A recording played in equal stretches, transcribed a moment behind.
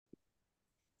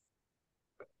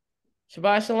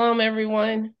Shabbat shalom,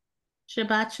 everyone.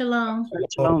 Shabbat shalom.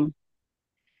 Shalom.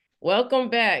 Welcome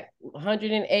back.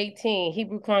 118,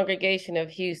 Hebrew Congregation of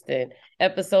Houston,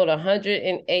 episode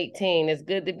 118. It's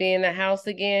good to be in the house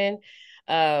again.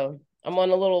 I'm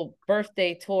on a little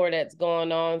birthday tour that's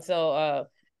going on. So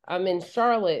I'm in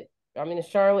Charlotte. I'm in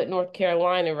Charlotte, North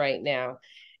Carolina right now.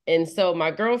 And so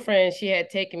my girlfriend, she had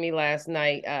taken me last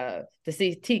night to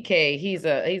see TK. He's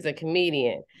a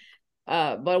comedian.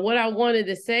 But what I wanted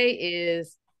to say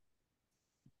is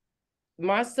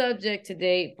my subject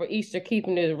today for Easter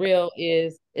Keeping It Real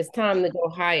is it's time to go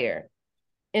higher.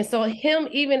 And so him,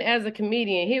 even as a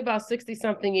comedian, he about 60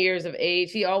 something years of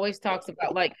age. He always talks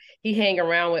about like he hang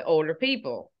around with older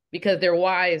people because they're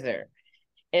wiser.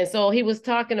 And so he was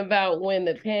talking about when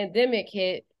the pandemic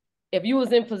hit, if you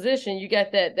was in position, you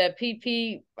got that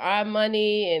PPI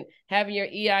money and having your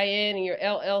EIN and your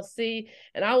LLC.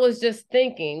 And I was just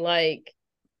thinking like,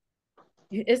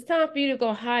 it's time for you to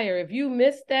go higher. If you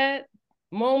missed that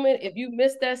moment, if you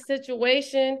missed that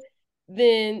situation,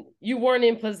 then you weren't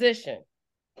in position.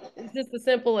 It's just as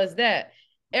simple as that.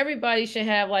 Everybody should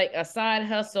have like a side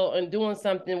hustle and doing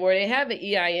something where they have an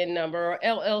EIN number or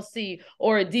LLC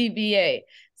or a DBA.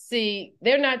 See,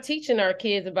 they're not teaching our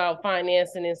kids about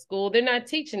financing in school. They're not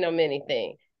teaching them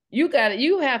anything. You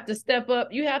have to step up.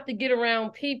 You have to get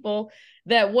around people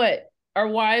that are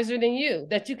wiser than you,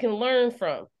 that you can learn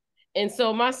from. And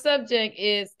so my subject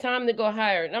is time to go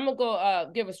higher. And I'm going to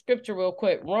go give a scripture real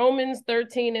quick. Romans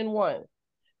 13:1.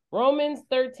 Romans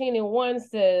 13:1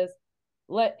 says,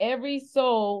 let every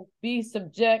soul be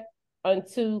subject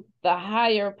unto the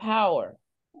higher power.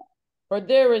 For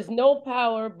there is no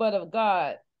power but of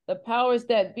God. The powers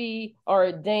that be are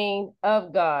ordained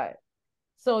of God.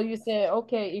 So you said,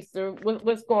 okay, Easter,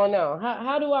 what's going on?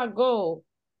 How do I go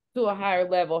to a higher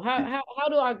level? How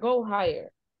do I go higher?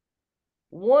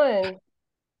 One,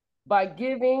 by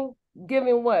giving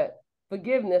what?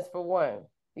 Forgiveness for one.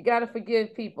 You got to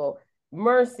forgive people.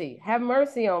 Mercy, have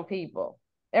mercy on people.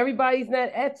 Everybody's not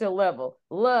at your level.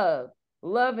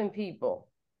 Loving people.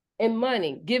 And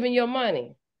money, giving your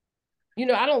money. You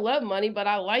know, I don't love money, but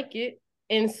I like it.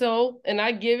 And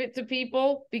I give it to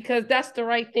people because that's the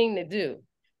right thing to do.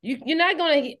 You're not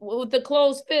going to, with the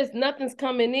closed fist, nothing's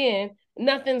coming in,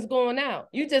 nothing's going out.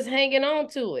 You just hanging on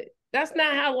to it. That's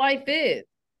not how life is.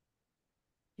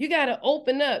 You got to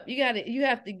open up. You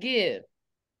have to give,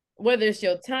 whether it's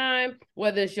your time,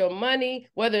 whether it's your money,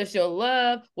 whether it's your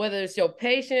love, whether it's your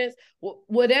patience,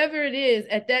 whatever it is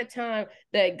at that time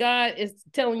that God is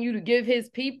telling you to give his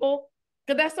people,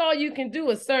 because that's all you can do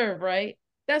is serve, right?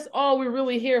 That's all we're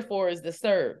really here for is to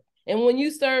serve. And when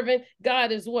you serving,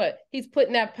 God is what? He's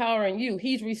putting that power in you.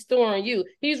 He's restoring you.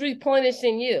 He's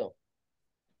replenishing you.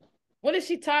 What is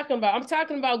she talking about? I'm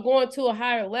talking about going to a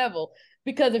higher level.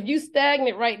 Because if you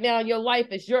stagnant right now in your life,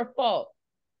 it's your fault.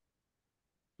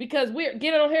 Because we're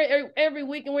getting on here every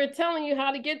week and we're telling you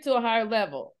how to get to a higher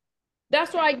level.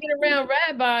 That's why I get around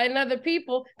Rabbi and other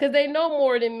people because they know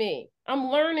more than me. I'm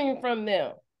learning from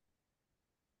them.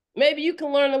 Maybe you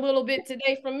can learn a little bit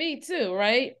today from me too,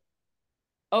 right?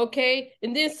 Okay.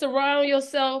 And then surround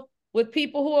yourself with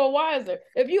people who are wiser.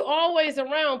 If you always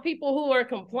around people who are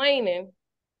complaining,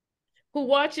 who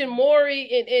watching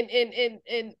Maury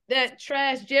and that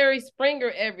trash Jerry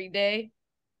Springer every day,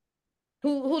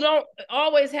 who don't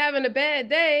always having a bad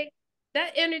day,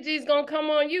 that energy is gonna come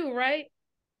on you, right?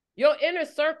 Your inner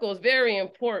circle is very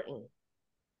important.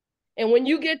 And when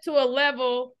you get to a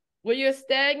level where you're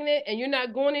stagnant and you're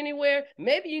not going anywhere,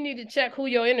 maybe you need to check who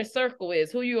your inner circle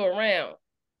is, who you're around.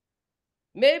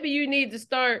 Maybe you need to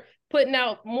start putting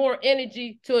out more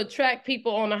energy to attract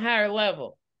people on a higher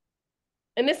level.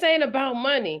 And this ain't about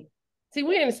money. See,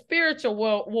 we're in spiritual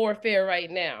warfare right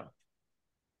now.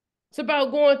 It's about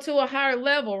going to a higher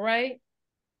level, right?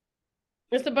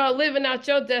 It's about living out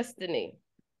your destiny.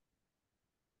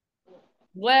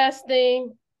 Last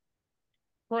thing,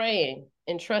 praying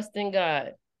and trusting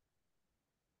God.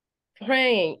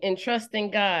 Praying and trusting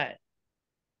God.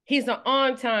 He's an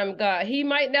on-time God. He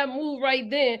might not move right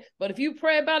then, but if you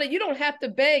pray about it, you don't have to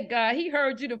beg God. He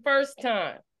heard you the first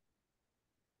time.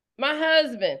 My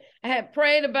husband, I had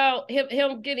prayed about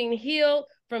him getting healed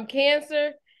from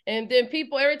cancer. And then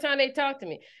people, every time they talk to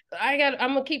me, I'm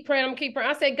going to keep praying.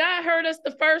 I say, God heard us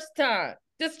the first time.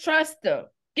 Just trust him.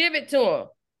 Give it to him.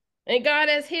 And God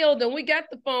has healed him. We got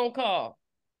the phone call.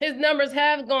 His numbers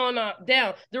have gone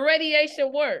down. The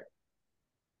radiation worked.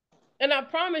 And I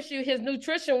promise you, his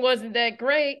nutrition wasn't that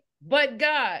great, but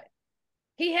God,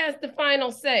 he has the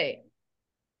final say.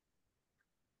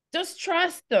 Just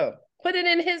trust him. Put it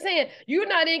in his hand. You're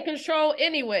not in control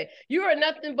anyway. You are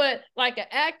nothing but like an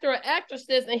actor or actress,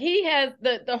 and he has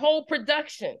the whole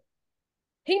production.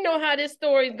 He know how this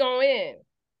story's going in.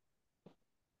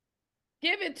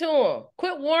 Give it to him.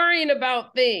 Quit worrying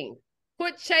about things.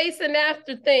 Quit chasing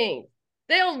after things.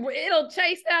 It'll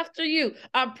chase after you.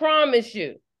 I promise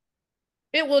you.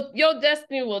 Your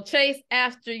destiny will chase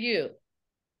after you.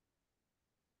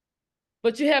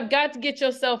 But you have got to get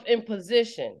yourself in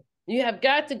position. You have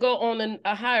got to go on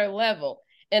a higher level.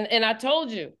 And I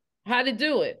told you how to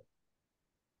do it.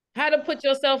 How to put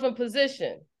yourself in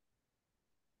position.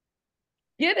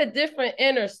 Get a different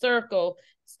inner circle.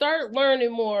 Start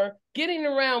learning more, getting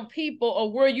around people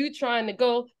or where you trying to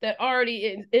go that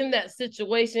already in that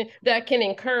situation that can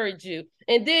encourage you.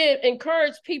 And then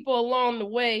encourage people along the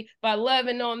way by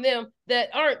loving on them that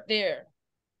aren't there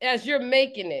as you're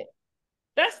making it.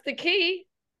 That's the key.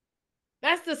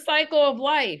 That's the cycle of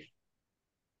life.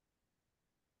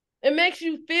 It makes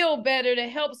you feel better to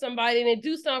help somebody and to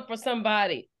do something for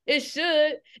somebody. It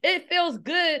should. It feels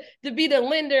good to be the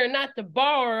lender and not the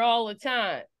borrower all the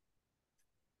time.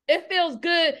 It feels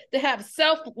good to have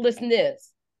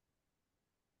selflessness.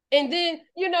 And then,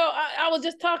 I was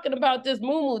just talking about this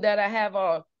muumuu that I have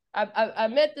on. I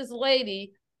met this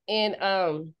lady and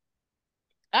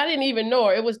I didn't even know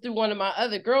her. It was through one of my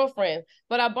other girlfriends,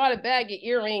 but I bought a bag of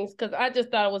earrings because I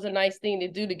just thought it was a nice thing to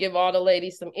do to give all the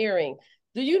ladies some earrings.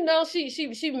 Do you know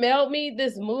she mailed me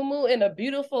this muumuu in a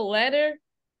beautiful letter?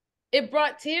 It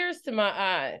brought tears to my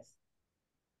eyes.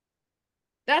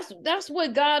 That's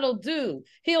what God will do.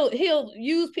 He'll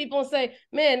use people and say,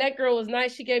 man, that girl was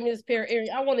nice. She gave me this pair of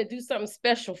earrings. I want to do something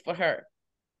special for her.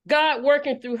 God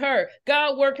working through her.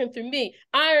 God working through me.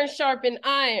 Iron sharpen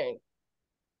iron.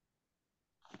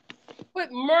 Quit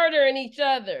murdering each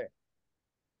other.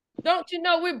 Don't you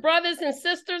know we're brothers and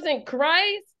sisters in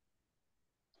Christ?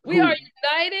 We are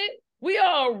united. We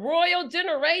are a royal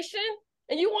generation.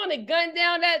 And you want to gun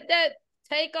down that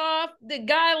Takeoff, the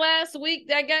guy last week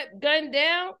that got gunned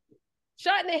down?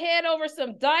 Shot in the head over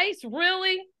some dice?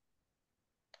 Really?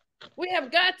 We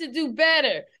have got to do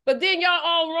better. But then y'all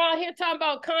all wrong here talking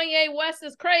about Kanye West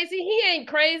is crazy. He ain't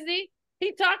crazy.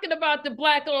 He talking about the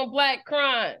black on black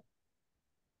crime.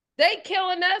 They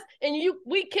killing us and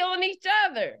we killing each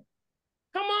other.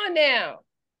 Come on now.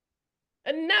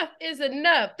 Enough is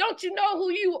enough. Don't you know who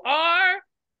you are?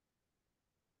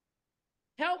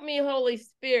 Help me, Holy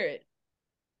Spirit.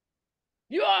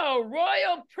 You are a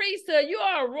royal priesthood. You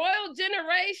are a royal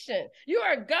generation. You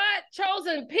are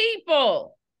God-chosen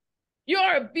people. You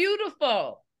are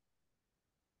beautiful.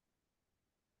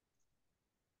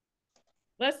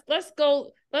 Let's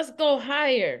go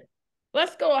higher.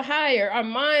 Let's go higher, our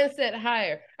mindset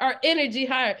higher, our energy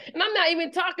higher. And I'm not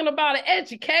even talking about an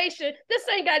education. This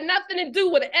ain't got nothing to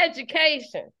do with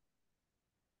education.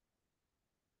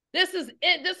 This is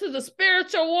it. This is a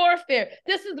spiritual warfare.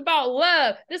 This is about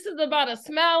love. This is about a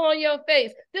smile on your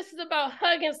face. This is about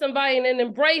hugging somebody and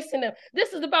embracing them.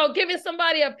 This is about giving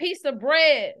somebody a piece of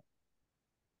bread.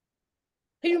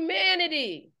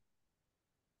 Humanity.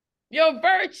 Your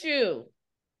virtue.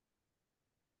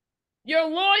 Your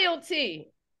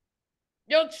loyalty.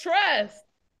 Your trust.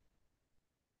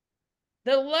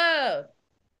 The love.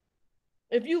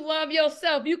 If you love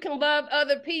yourself, you can love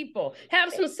other people.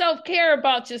 Have some self-care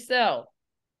about yourself.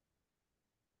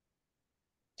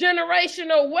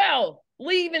 Generational wealth,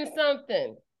 leaving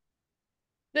something.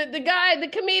 The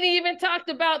comedian even talked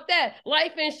about that.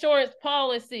 Life insurance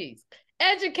policies.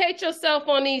 Educate yourself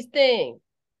on these things.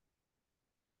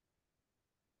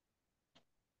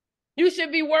 You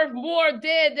should be worth more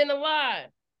dead than alive.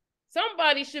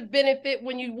 Somebody should benefit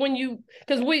when you,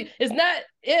 because it's not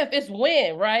if, it's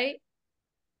when, right?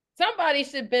 Somebody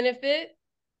should benefit.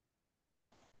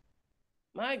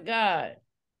 My God.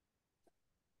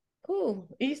 Ooh,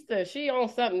 Easter, she on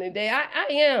something today.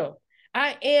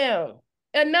 I am.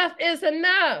 Enough is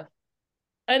enough.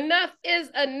 Enough is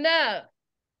enough.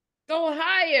 Go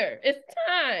higher. It's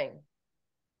time.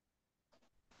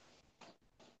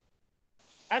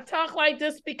 I talk like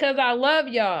this because I love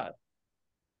y'all.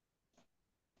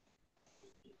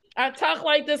 I talk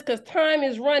like this because time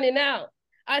is running out.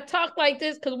 I talk like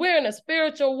this because we're in a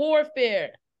spiritual warfare.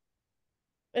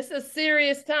 It's a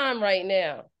serious time right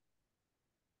now.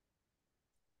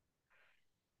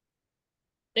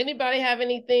 Anybody have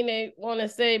anything they want to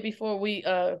say before we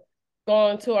go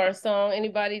on to our song?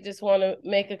 Anybody just want to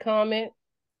make a comment?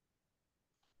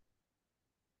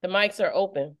 The mics are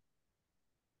open.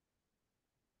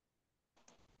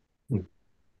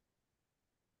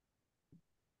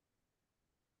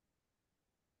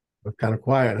 Kind of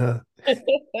quiet, huh?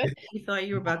 You thought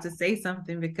you were about to say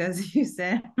something because you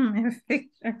said I'm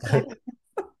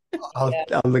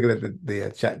looking at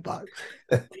the chat box.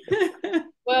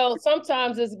 Well,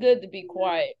 sometimes it's good to be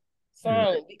quiet, Yeah.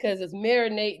 silent, because it's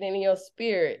marinating in your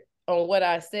spirit on what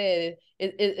I said.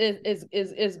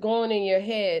 It's going in your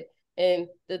head. And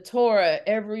the Torah,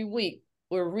 every week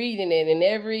we're reading it, and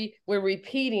we're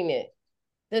repeating it.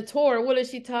 The Torah, what is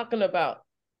she talking about?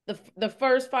 The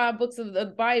first 5 books of the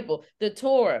Bible, the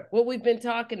Torah, what we've been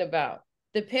talking about,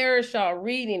 the parashah,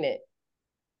 reading it,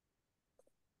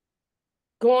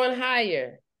 going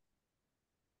higher,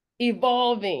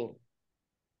 evolving.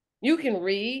 You can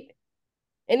read.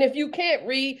 And if you can't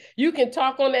read, you can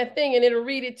talk on that thing and it'll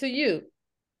read it to you.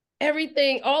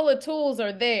 Everything, all the tools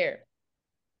are there.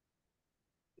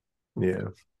 Yeah.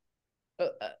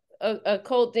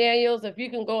 Colt Daniels, if you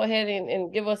can go ahead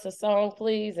and give us a song,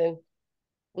 please, and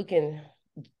we can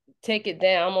take it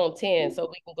down. I'm on 10, so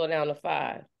we can go down to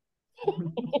 5.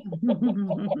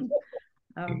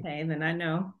 Okay, then I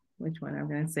know which one I'm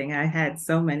going to sing. I had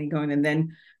so many going, and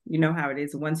then you know how it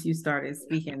is. Once you started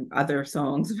speaking other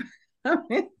songs,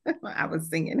 I was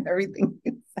singing everything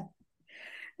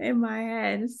in my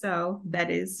head. So that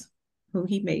is who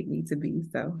he made me to be.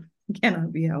 So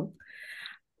cannot be helped.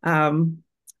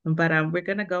 But we're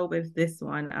gonna go with this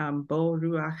one, Bo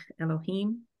Ruach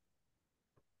Elohim.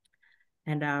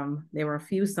 And there were a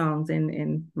few songs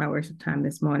in my worship time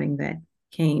this morning that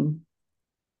came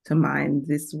to mind.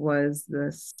 This was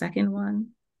the second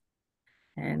one.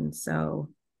 And so,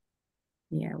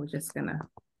 yeah, we're just gonna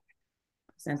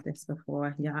present this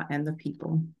before Yah and the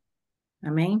people.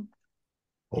 Amen.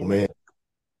 Oh man.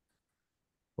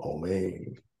 Oh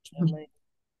man.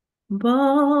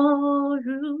 Bo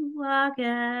Ruach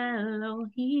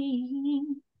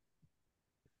Elohim.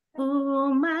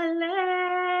 Umalei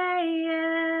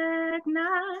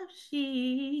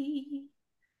nafshi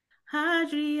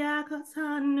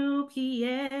Hadriakotanu ki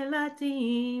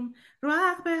eladim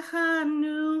Rak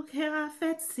bechanu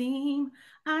kerafetzim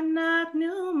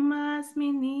Anaknu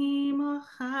masminim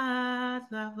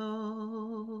ochat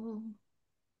lavo.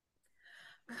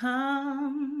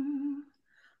 Come,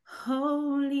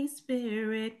 Holy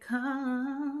Spirit,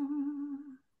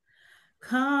 come.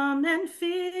 Come and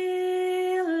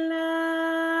fill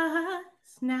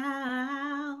us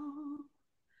now,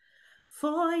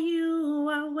 for you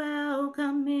are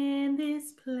welcome in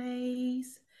this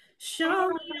place.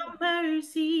 Show your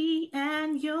mercy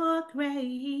and your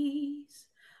grace.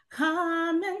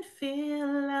 Come and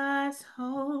fill us,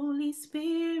 Holy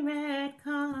Spirit,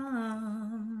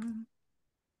 come.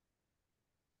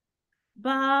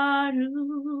 Baruch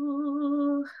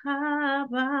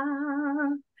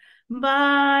haba,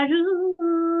 Baruch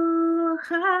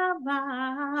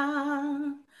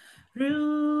haba,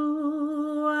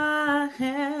 Ruach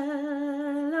Elohim.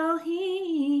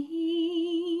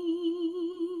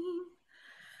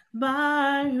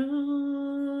 Baruch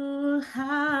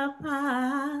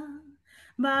haba,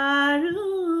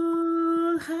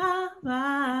 Baruch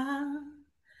haba.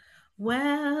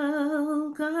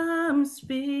 Welcome,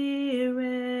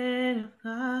 Spirit of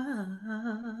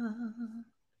God.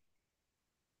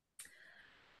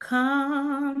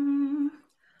 Come,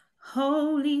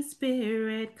 Holy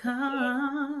Spirit,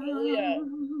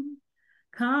 come.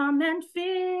 Come and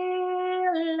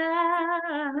fill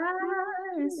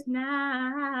us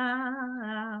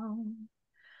now.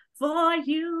 For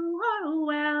you are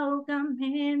welcome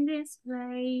in this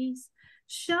place.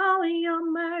 Show your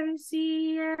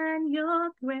mercy and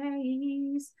your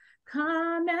grace.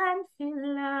 Come and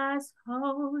fill us,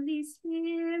 Holy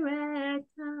Spirit,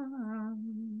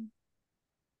 come.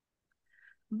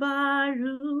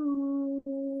 Baruch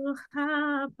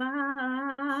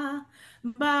haba,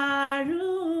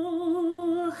 Baruch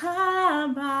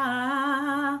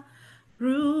haba,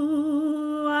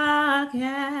 Ruach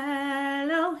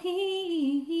Elohim.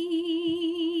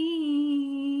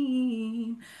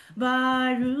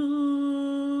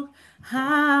 Baruch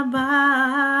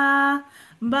haba,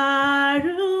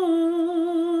 Baruch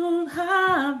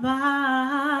haba.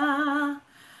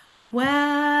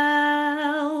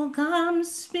 Welcome,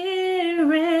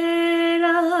 Spirit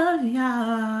of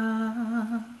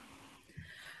Yah.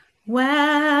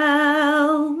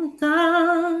 Welcome,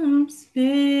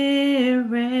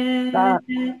 Spirit God,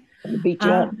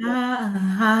 of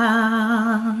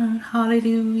God.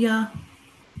 Hallelujah.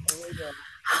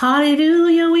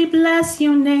 Hallelujah. We bless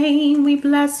your name. We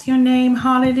bless your name.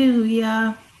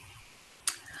 Hallelujah.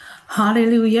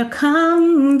 Hallelujah.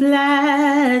 Come,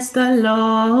 bless the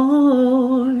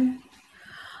Lord.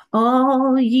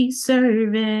 All ye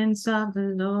servants of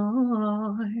the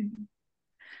Lord,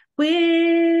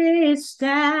 which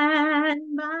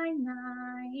stand by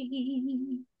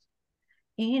night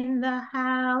in the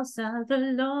house of the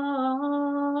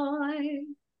Lord.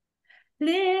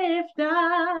 Lift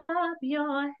up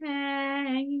your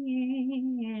hands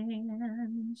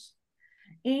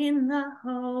in the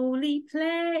holy place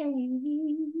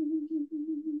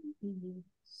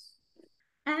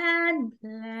and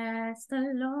bless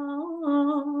the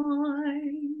Lord.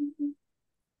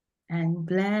 And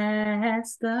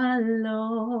bless the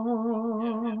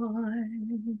Lord.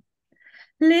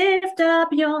 Lift up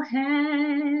your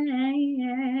hand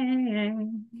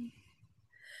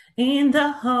in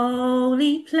the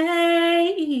holy place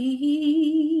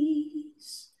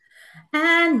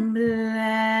and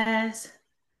bless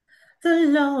the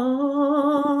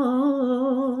Lord.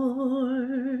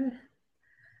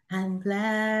 And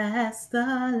bless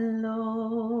the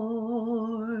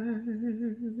Lord.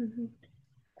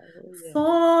 Hallelujah.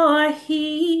 For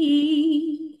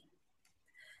he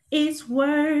is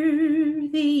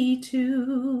worthy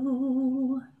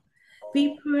to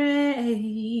be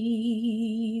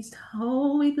praised.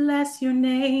 Oh, we bless your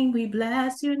name. We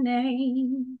bless your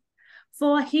name.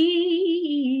 For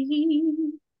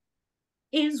he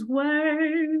is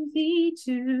worthy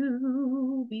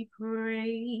to be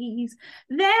praised.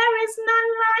 There is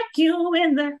none like you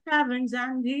in the heavens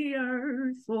and the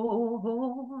earth.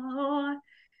 For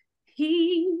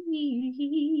he,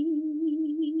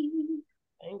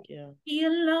 thank you. He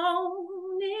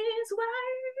alone is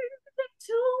worthy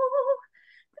to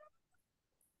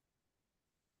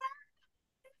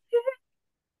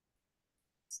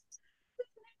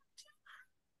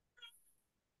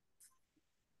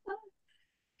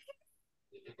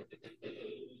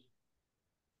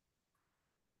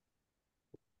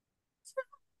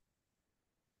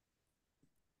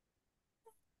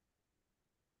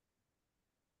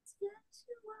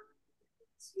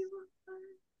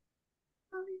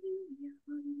Hallelujah,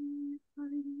 hallelujah,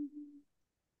 hallelujah,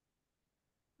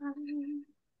 hallelujah,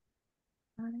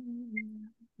 hallelujah,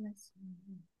 bless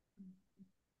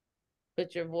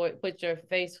you. Put your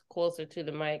face closer to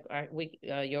the mic.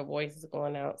 Your voice is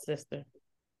going out, sister.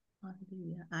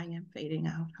 Hallelujah. I am fading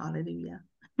out. Hallelujah.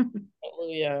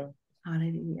 Hallelujah.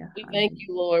 Hallelujah. We thank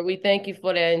you, Lord. We thank you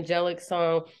for the angelic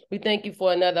song. We thank you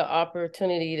for another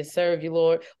opportunity to serve you,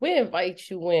 Lord. We invite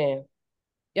you in.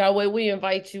 Yahweh, we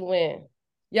invite you in.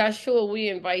 Yahshua, we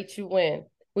invite you in.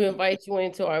 We invite you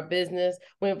into our business.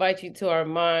 We invite you to our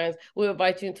minds. We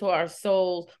invite you into our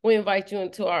souls. We invite you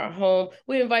into our home.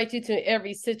 We invite you to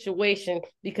every situation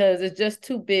because it's just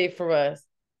too big for us.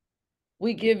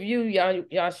 We give you,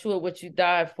 Yahshua, what you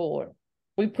died for.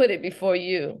 We put it before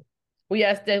you. We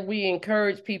ask that we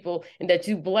encourage people and that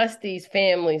you bless these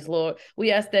families, Lord.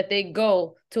 We ask that they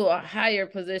go to a higher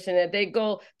position, that they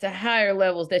go to higher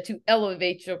levels, that you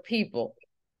elevate your people.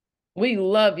 We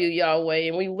love you, Yahweh,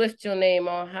 and we lift your name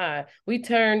on high. We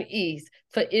turn east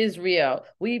for Israel.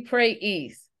 We pray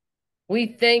east.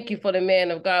 We thank you for the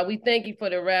man of God. We thank you for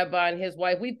the rabbi and his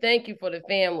wife. We thank you for the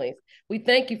families. We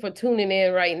thank you for tuning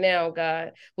in right now,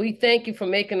 God. We thank you for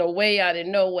making a way out of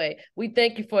no way. We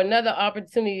thank you for another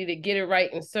opportunity to get it right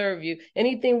and serve you.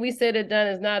 Anything we said or done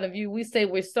is not of you. We say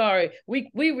we're sorry. We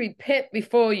repent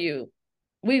before you.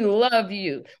 We love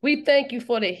you. We thank you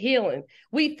for the healing.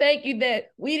 We thank you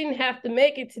that we didn't have to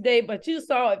make it today, but you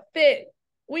saw it fit.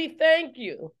 We thank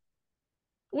you.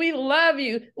 We love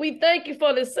you. We thank you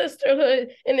for the sisterhood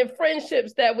and the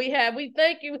friendships that we have. We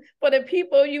thank you for the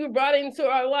people you brought into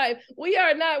our life. We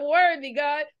are not worthy,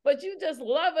 God, but you just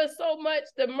love us so much,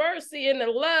 the mercy and the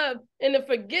love and the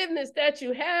forgiveness that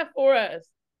you have for us.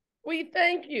 We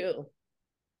thank you.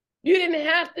 You didn't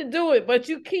have to do it, but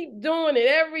you keep doing it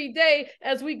every day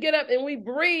as we get up and we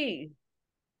breathe.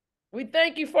 We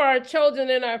thank you for our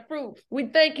children and our fruit. We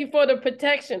thank you for the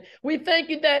protection. We thank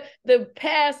you that the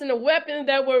past and the weapons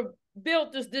that were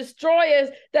built to destroy us,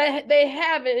 that they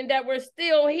haven't and that we're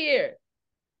still here.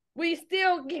 We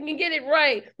still can get it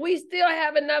right. We still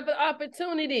have another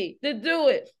opportunity to do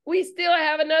it. We still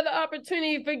have another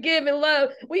opportunity to forgive and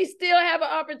love. We still have an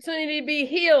opportunity to be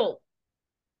healed.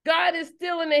 God is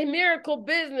still in the miracle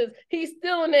business. He's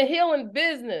still in the healing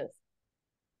business.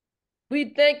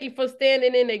 We thank you for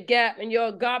standing in the gap and your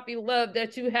agape love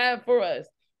that you have for us.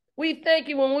 We thank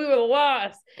you when we were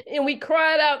lost and we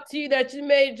cried out to you that you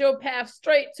made your path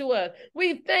straight to us.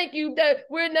 We thank you that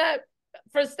we're not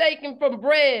forsaken from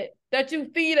bread, that you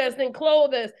feed us and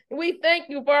clothe us. And we thank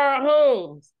you for our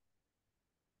homes.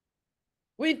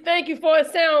 We thank you for a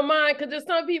sound mind because there's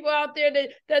some people out there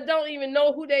that don't even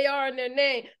know who they are in their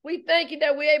name. We thank you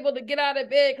that we're able to get out of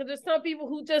bed because there's some people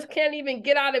who just can't even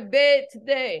get out of bed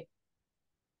today.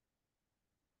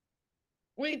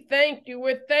 We thank you.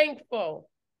 We're thankful.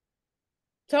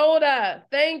 Toda,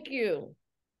 thank you.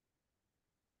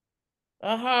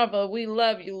 Ahava, we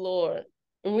love you, Lord.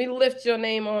 And we lift your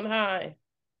name on high.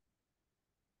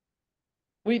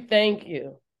 We thank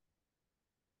you.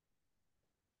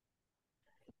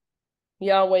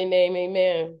 Yahweh name,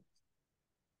 amen.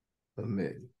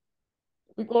 Amen.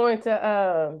 We're going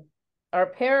to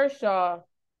our parashah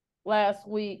last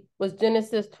week was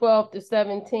Genesis 12 to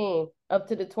 17, up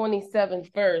to the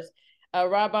 27th verse.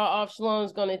 Rabbi Avshalom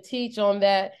is going to teach on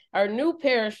that. Our new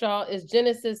parashah is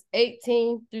Genesis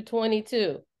 18 through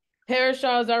 22.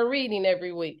 Parashahs are reading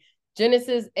every week.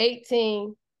 Genesis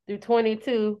 18 through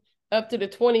 22, up to the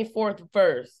 24th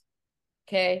verse.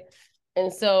 Okay?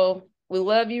 And so we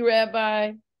love you,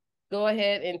 Rabbi. Go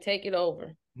ahead and take it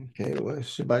over. Okay, well,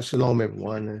 Shabbat Shalom,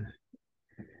 everyone.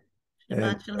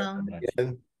 Shabbat Shalom.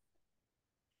 Again,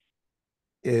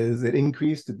 is an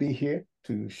increase to be here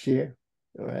to share,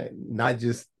 all right? Not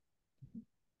just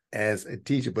as a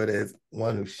teacher, but as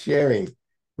one who's sharing.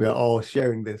 We are all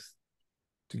sharing this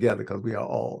together because we are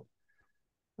all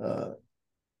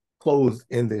clothed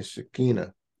in this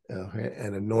Shekinah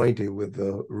and anointed with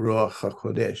the Ruach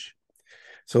HaKodesh.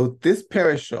 So this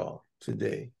parashah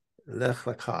today, Lech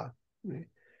Lecha,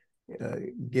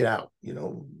 get out,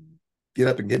 get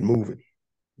up and get moving,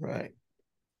 right?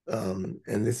 And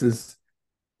this is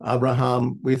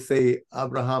Abraham, we say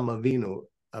Abraham Avinu,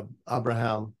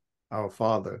 Abraham, our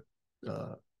father,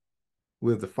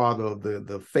 with the father of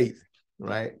the faith,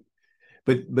 right?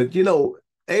 But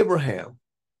Abraham,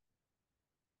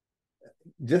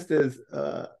 just as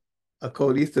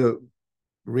Akodisa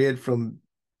read from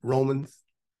Romans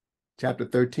chapter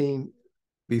 13,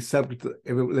 let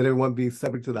everyone be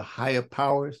subject to the higher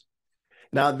powers.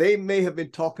 Now, they may have been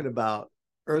talking about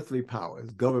earthly powers,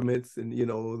 governments, and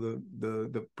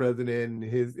the president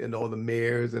and all the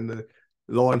mayors and the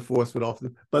law enforcement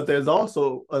officers. But there's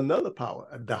also another power,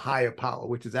 the higher power,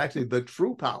 which is actually the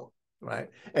true power, right?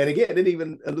 And again, it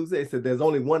even Aluze said there's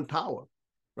only one power,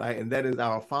 right? And that is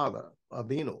our Father,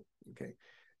 Avinu. Okay,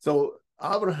 so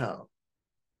Abraham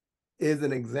is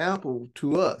an example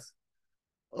to us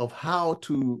of how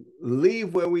to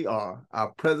leave where we are,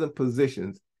 our present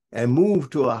positions, and move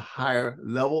to a higher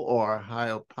level or a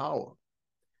higher power.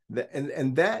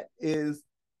 And that is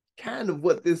kind of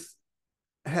what this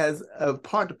has a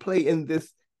part to play in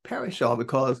this parashah,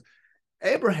 because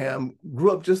Abraham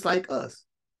grew up just like us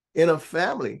in a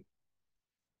family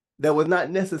that was not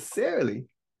necessarily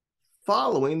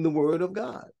following the word of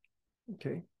God.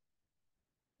 Okay.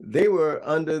 They were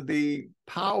under the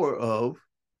power of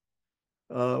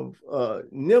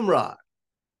Nimrod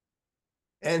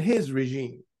and his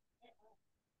regime.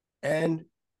 And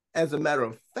as a matter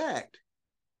of fact,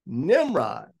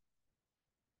 Nimrod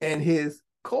and his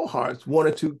cohorts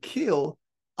wanted to kill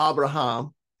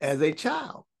Abraham as a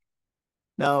child.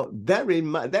 Now,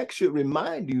 that should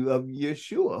remind you of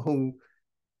Yeshua, who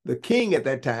the king at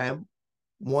that time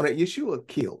wanted Yeshua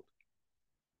killed.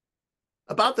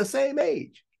 About the same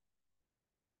age.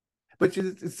 But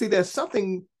you see, there's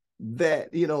something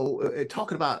that,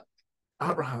 talking about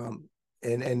Abraham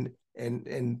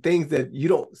and things that you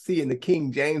don't see in the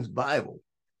King James Bible.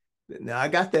 Now, I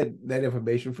got that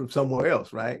information from somewhere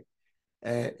else, right?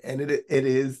 And it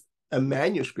is a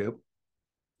manuscript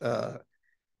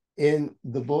in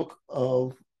the book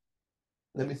of,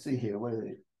 let me see here, what is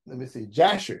it? Let me see,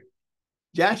 Jasher.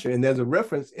 Jasher, and there's a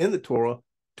reference in the Torah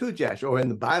to Jasher, or in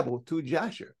the Bible to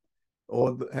Jasher,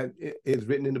 or it's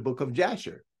written in the book of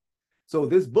Jasher. So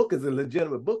this book is a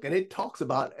legitimate book, and it talks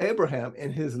about Abraham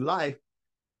and his life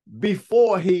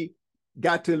before he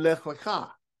got to Lech Lecha.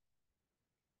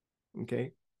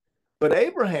 Okay, but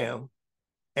Abraham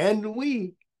and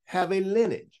we have a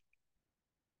lineage,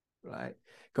 right?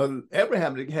 Because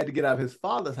Abraham had to get out of his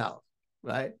father's house,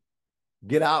 right?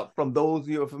 Get out from those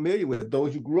you're familiar with,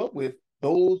 those you grew up with,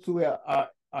 those who are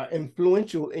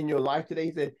influential in your life today.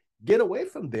 He said, get away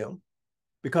from them,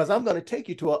 because I'm going to take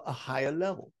you to a higher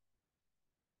level.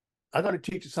 I'm going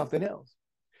to teach you something else.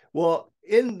 Well,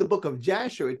 in the book of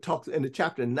Jasher, it talks in the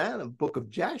chapter 9 of the book of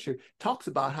Jasher, talks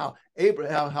about how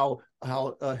Abraham,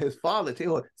 how his father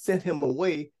sent him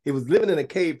away. He was living in a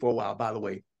cave for a while, by the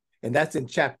way, and that's in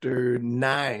chapter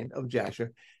 9 of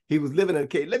Jasher. He was living in a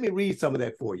cave. Let me read some of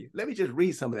that for you. Let me just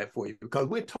read some of that for you, because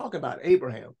we're talking about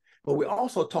Abraham, but we're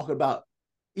also talking about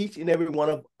each and every one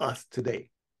of us today.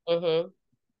 Mm-hmm.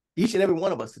 Each and every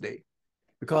one of us today,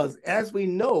 because as we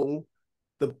know,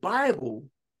 the Bible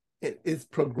is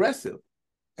progressive,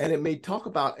 and it may talk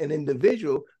about an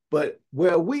individual, but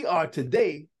where we are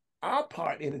today, our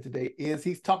part in it today is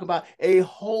he's talking about a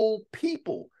whole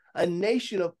people, a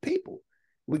nation of people.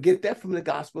 We get that from the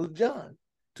Gospel of John.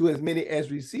 To as many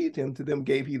as received him, to them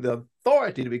gave he the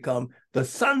authority to become the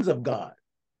sons of God.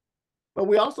 But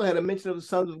we also had a mention of the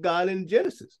sons of God in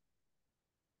Genesis,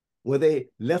 where they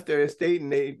left their estate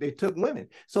and they took women.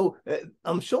 So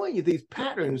I'm showing you these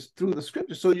patterns through the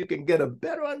scripture so you can get a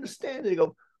better understanding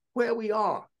of where we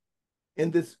are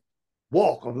in this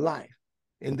walk of life,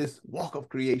 in this walk of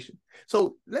creation.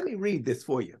 So let me read this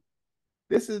for you.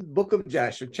 This is book of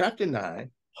Joshua, chapter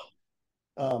 9.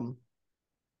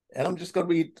 And I'm just going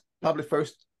to read probably the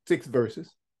first 6 verses,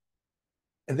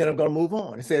 and then I'm going to move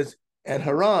on. It says, and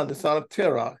Haran, the son of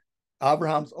Terah,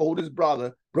 Abraham's oldest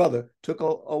brother took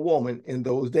a woman in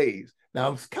those days. Now,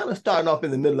 I'm kind of starting off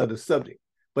in the middle of the subject,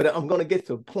 but I'm going to get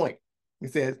to the point.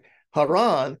 It says,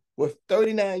 Haran was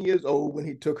 39 years old when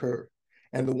he took her,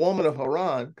 and the woman of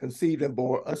Haran conceived and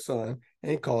bore a son,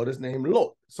 and he called his name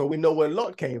Lot. So we know where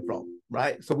Lot came from,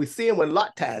 right? So we see him when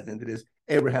Lot ties into this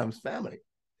Abraham's family.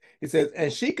 It says,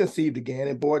 and she conceived again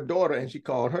and bore a daughter, and she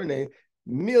called her name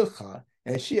Milcah.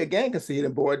 And she again conceived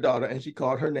and bore a daughter, and she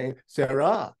called her name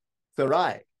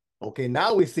Sarai. Okay,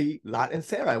 now we see Lot and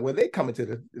Sarai, where they come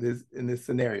into this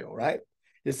scenario, right?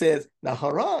 It says, now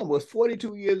Haran was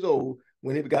 42 years old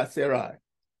when he begot Sarai,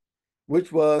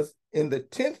 which was in the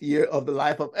 10th year of the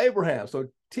life of Abraham. So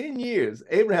 10 years.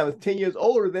 Abraham is 10 years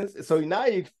older than, so now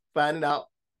you're finding out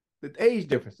the age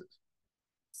differences.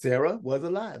 Sarah was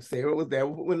alive. Sarah was there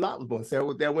when Lot was born. Sarah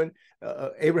was there when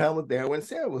Abraham was there when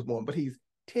Sarah was born. But he's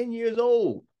 10 years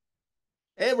old.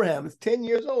 Abraham is 10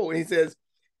 years old. And he says,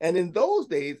 and in those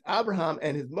days, Abraham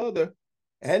and his mother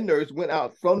and nurse went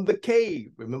out from the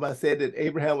cave. Remember I said that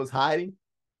Abraham was hiding?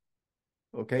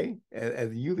 Okay,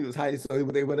 as a youth he was hiding, so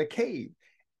they were in a cave.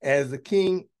 As the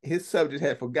king, his subjects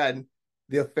had forgotten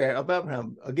the affair of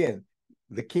Abraham. Again,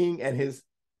 the king and his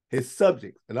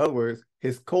subjects, in other words,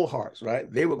 his cohorts,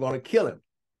 right? They were going to kill him,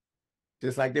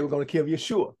 just like they were going to kill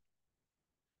Yeshua.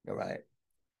 All right.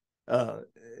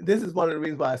 This is one of the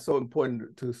reasons why it's so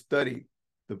important to study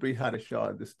the Brit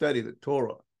Hadashah, to study the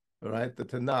Torah, all right, the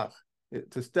Tanakh,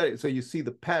 to study so you see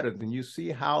the patterns and you see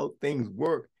how things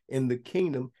work in the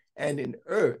kingdom and in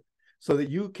earth, so that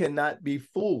you cannot be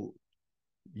fooled.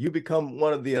 You become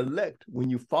one of the elect when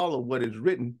you follow what is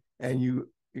written and you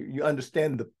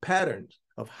understand the patterns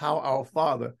of how our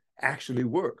Father actually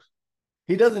works.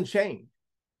 He doesn't change.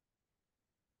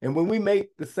 And when we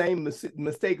make the same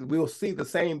mistakes, we'll see the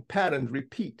same patterns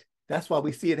repeat. That's why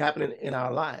we see it happening in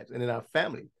our lives and in our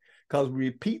family, because we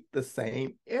repeat the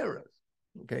same errors,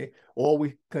 okay? Or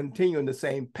we continue in the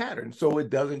same pattern, so it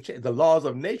doesn't change. The laws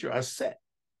of nature are set.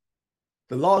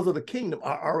 The laws of the kingdom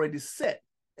are already set,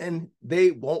 and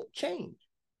they won't change,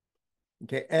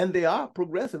 okay? And they are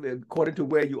progressive according to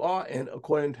where you are and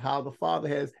according to how the Father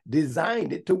has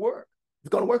designed it to work. It's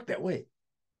going to work that way.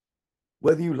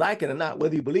 Whether you like it or not,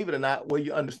 whether you believe it or not, whether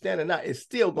you understand it or not, it's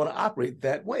still going to operate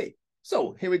that way.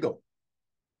 So here we go.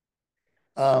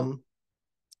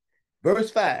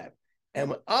 Verse 5, and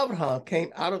when Abraham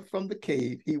came out from the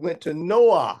cave, he went to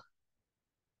Noah.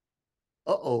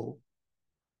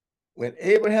 When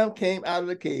Abraham came out of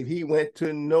the cave, he went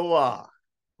to Noah.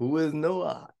 Who is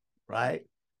Noah, right?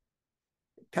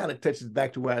 It kind of touches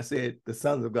back to where I said the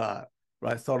sons of God,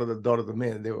 right? Sort of the daughters of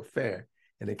men, they were fair.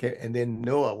 And then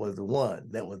Noah was the one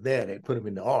that was there. They put him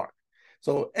in the ark.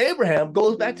 So Abraham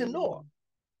goes back to Noah.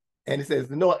 And he says,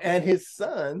 Noah and his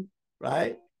son,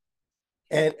 right?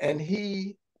 And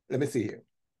he, let me see here.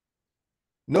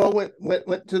 Noah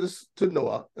went to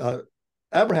Noah.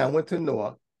 Abraham went to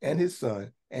Noah and his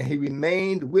son, and he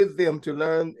remained with them to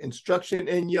learn instruction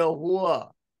in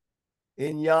Yahuwah,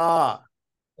 in Yah,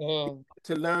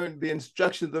 to learn the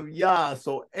instructions of Yah.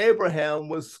 So Abraham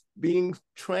was being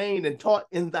trained and taught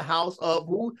in the house of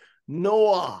who?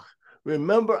 Noah.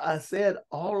 Remember, I said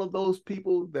all of those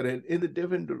people that are in the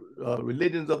different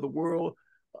religions of the world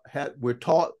were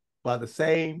taught by the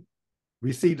same,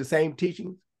 received the same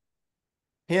teachings.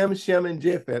 Ham, Shem, and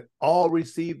Japheth all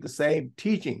received the same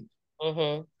teachings,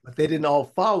 but they didn't all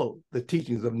follow the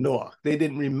teachings of Noah. They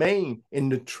didn't remain in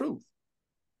the truth.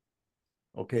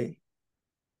 Okay?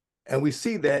 And we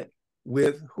see that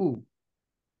with who?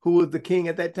 Who was the king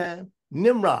at that time?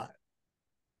 Nimrod,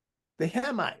 the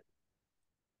Hamite,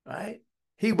 right?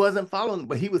 He wasn't following,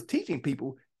 but he was teaching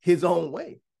people his own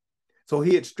way. So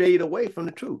he had strayed away from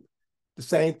the truth. The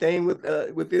same thing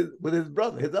with his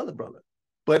brother, his other brother.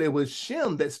 But it was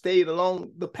Shem that stayed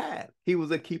along the path. He was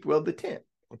a keeper of the tent,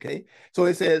 okay? So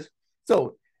it says,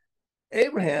 so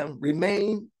Abraham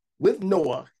remained with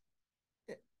Noah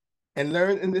and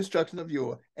learned in the instruction of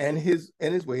Yah and his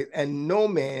ways, and no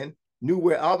man knew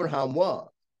where Abraham was.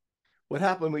 What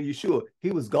happened with Yeshua?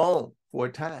 He was gone for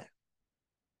a time.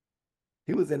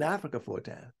 He was in Africa for a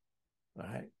time. All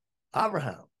right.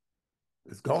 Abraham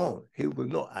is gone. He was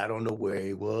no, I don't know where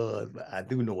he was, but I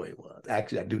do know where he was.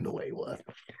 Actually, I do know where he was.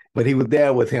 But he was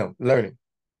there with him learning.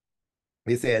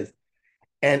 He says,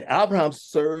 and Abraham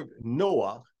served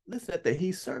Noah. Listen at that,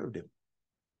 he served him.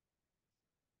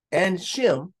 And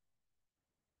Shem,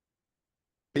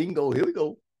 he can go, here we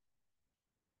go.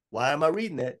 Why am I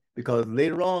reading that? Because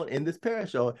later on in this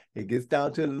parashah, it gets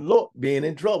down to Lot being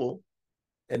in trouble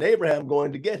and Abraham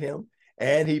going to get him.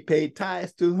 And he paid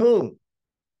tithes to whom?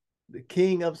 The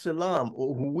king of Shalom,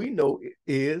 who we know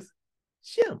is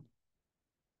Shem.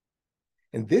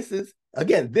 And this is,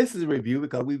 again, this is a review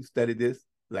because we've studied this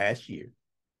last year.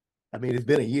 I mean, it's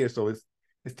been a year, so it's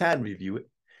time to review it.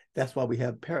 That's why we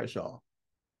have parashah,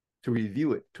 to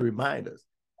review it, to remind us,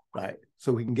 right?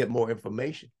 So we can get more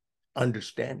information,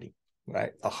 understanding,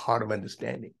 right? A heart of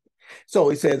understanding. So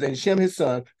he says, and Shem, his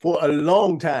son, for a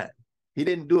long time. He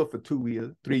didn't do it for 2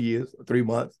 years, 3 years, 3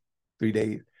 months, 3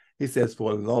 days. He says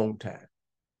for a long time.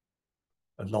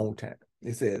 A long time.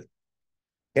 He says,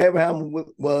 Abraham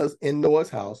was in Noah's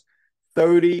house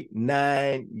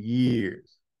 39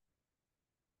 years.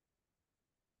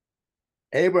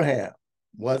 Abraham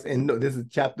was in, this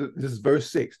is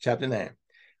verse 6, chapter 9.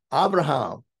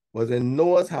 Abraham was in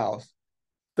Noah's house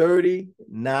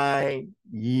 39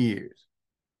 years.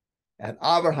 And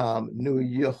Abraham knew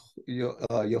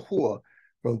Yahuwah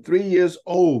from 3 years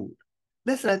old.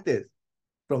 Listen at this.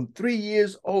 From 3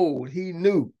 years old, he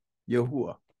knew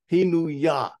Yahuwah. He knew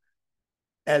Yah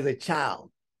as a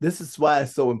child. This is why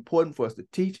it's so important for us to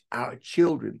teach our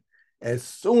children as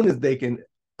soon as they can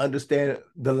understand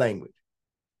the language.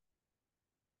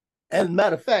 As a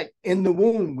matter of fact, in the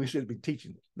womb, we should be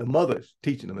teaching them. The mothers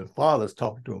teaching them and fathers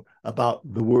talking to them about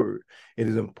the word. It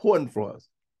is important for us.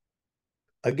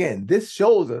 Again, this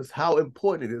shows us how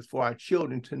important it is for our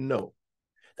children to know.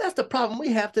 That's the problem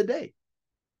we have today.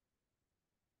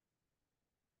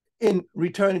 In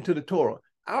returning to the Torah,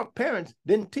 our parents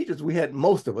didn't teach us. We had,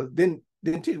 most of us didn't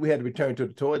teach. We had to return to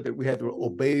the Torah, that we had to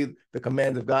obey the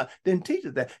commands of God. Didn't teach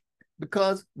us that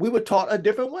because we were taught a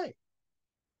different way.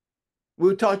 We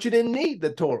were taught you didn't need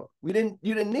the Torah. You didn't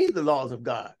need the laws of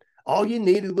God. All you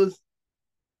needed was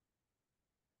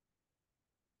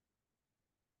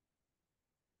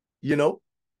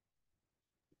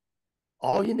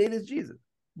all you need is Jesus.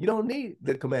 You don't need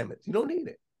the commandments. You don't need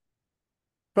it.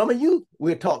 From a youth,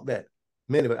 we're taught that.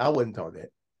 Many of us, I wasn't taught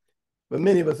that, but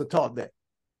many of us are taught that.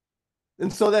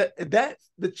 And so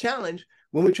that's the challenge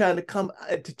when we're trying to come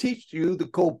to teach you to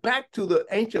go back to the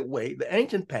ancient way, the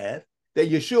ancient path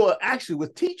that Yeshua actually was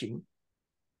teaching,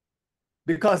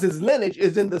 because his lineage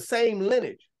is in the same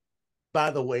lineage,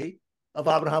 by the way, of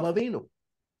Abraham Avinu.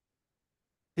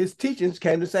 His teachings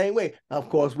came the same way. Now, of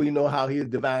course, we know how he is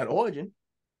divine origin,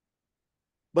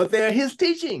 but they're his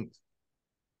teachings.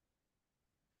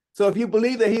 So if you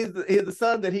believe that he's the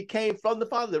son, that he came from the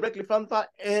Father, directly from the Father,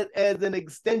 as an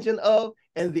extension of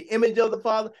and the image of the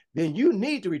Father, then you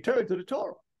need to return to the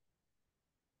Torah,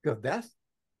 because that's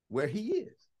where he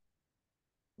is.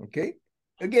 Okay?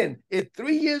 Again, at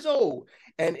 3 years old,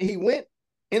 and he went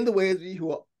in the ways of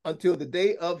Yahuwah until the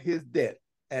day of his death,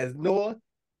 as Noah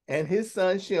and his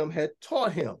son Shem had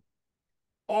taught him.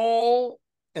 All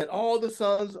the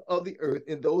sons of the earth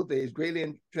in those days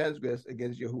greatly transgressed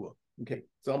against Yahuwah. Okay,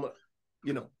 so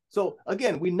so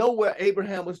again, we know where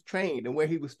Abraham was trained and where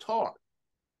he was taught.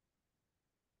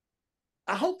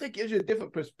 I hope that gives you a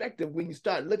different perspective when you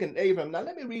start looking at Abraham. Now,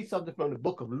 let me read something from the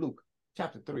book of Luke,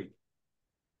 chapter 3.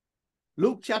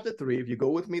 Luke chapter 3, if you go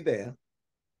with me there.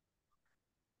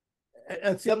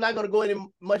 And see, I'm not going to go any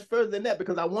much further than that,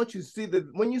 because I want you to see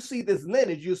that when you see this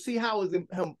lineage, you'll see how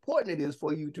important it is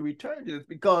for you to return to this.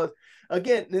 Because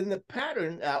again, in the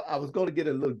pattern, I was going to get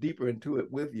a little deeper into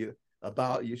it with you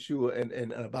about Yeshua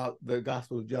and about the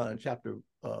Gospel of John, chapter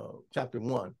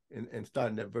 1, and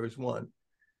starting at verse 1.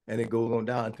 And it goes on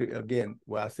down to, again,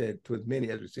 where I said, to as many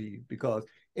as received. Because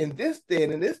in this day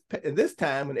and in this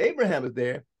time, when Abraham is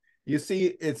there, you see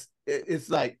it's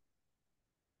like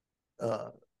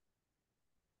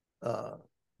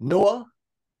Noah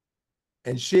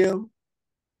and Shem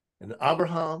and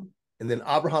Abraham, and then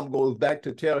Abraham goes back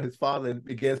to tell his father and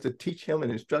begins to teach him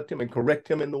and instruct him and correct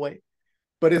him in the way.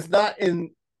 But it's not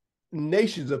in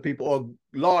nations of people or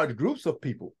large groups of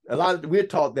people. We're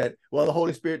taught that, well, the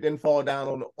Holy Spirit didn't fall down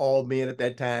on all men at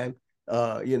that time,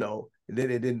 then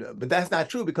it didn't. But that's not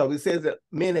true, because it says that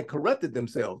men had corrupted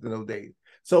themselves in those days.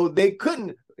 So they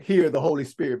couldn't hear the Holy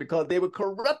Spirit because they were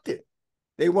corrupted.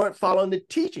 They weren't following the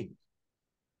teaching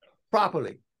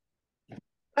properly.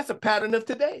 That's a pattern of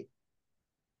today.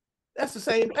 That's the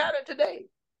same pattern today.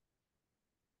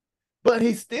 But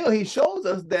he shows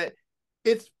us that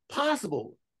it's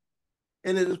possible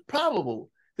and it is probable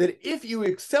that if you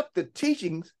accept the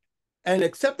teachings and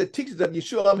accept the teachings of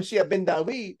Yeshua HaMashiach ben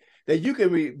David, that you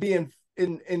can be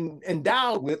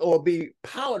endowed with or be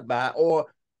powered by or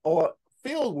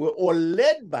filled with or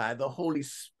led by the Holy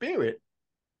Spirit,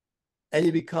 and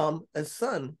you become a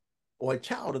son or a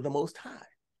child of the Most High.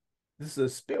 This is a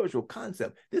spiritual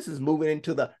concept. This is moving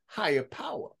into the higher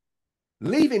power,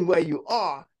 leaving where you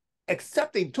are,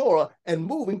 accepting Torah, and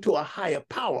moving to a higher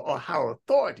power or higher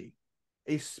authority,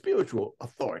 a spiritual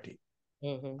authority.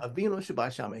 Avinu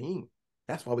Shabbat Shamayim.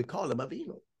 That's why we call him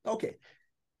Avinu. Okay.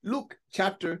 Luke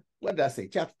chapter, what did I say?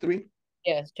 Chapter 3?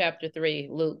 Yes, chapter 3,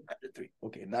 Luke. Chapter 3.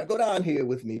 Okay, now go down here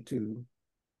with me to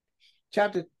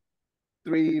chapter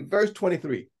 3, verse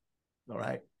 23. All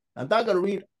right. I'm not going to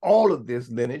read all of this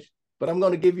lineage, but I'm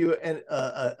going to give you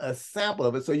a sample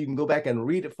of it so you can go back and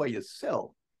read it for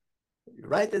yourself.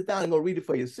 Write this down and go read it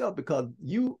for yourself, because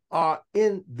you are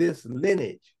in this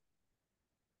lineage.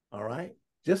 All right.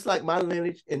 Just like my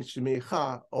lineage in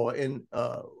Shemicha or in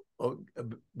or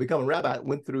becoming rabbi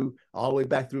went through all the way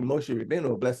back through Moshe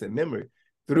Rabbeinu, blessed memory,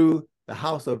 through the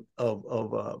house of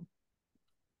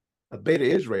Beta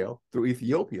Israel, through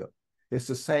Ethiopia. It's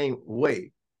the same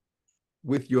way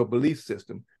with your belief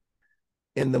system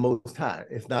in the Most High.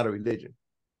 It's not a religion.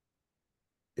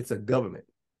 It's a government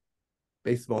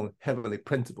based on heavenly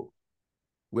principles.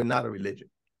 We're not a religion.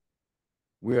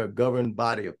 We're a governed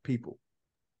body of people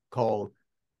called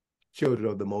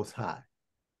children of the Most High.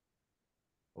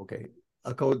 Okay.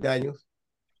 Coach Daniels?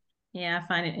 Yeah, I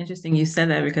find it interesting you said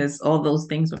that, because all those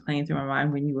things were playing through my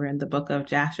mind when you were in the book of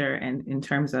Jasher, and in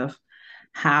terms of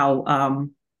how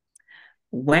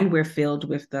when we're filled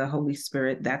with the Holy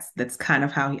Spirit, that's kind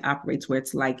of how he operates, where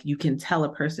it's like you can tell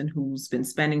a person who's been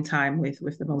spending time with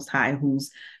the Most High,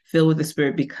 who's filled with the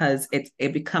Spirit, because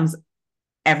it becomes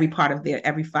every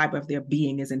fiber of their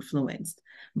being is influenced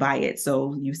by it.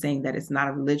 So you saying that it's not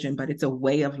a religion, but it's a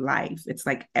way of life. It's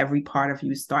like every part of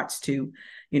you starts to,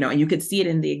 and you could see it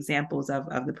in the examples of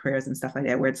the prayers and stuff like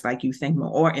that, where it's like you thank him,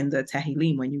 or in the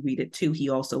Tehillim, when you read it too, he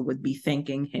also would be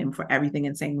thanking him for everything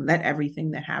and saying, let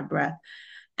everything that have breath.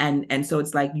 And so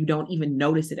it's like you don't even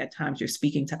notice it at times. You're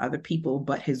speaking to other people,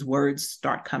 but his words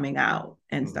start coming out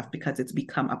and stuff, because it's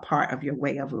become a part of your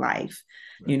way of life,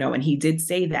 and he did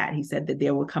say that. He said that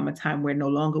there would come a time where no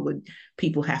longer would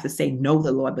people have to say know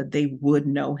the Lord, but they would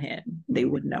know him. They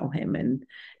would know him.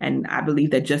 And I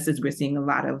believe that just as we're seeing a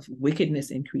lot of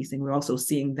wickedness increasing, we're also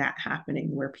seeing that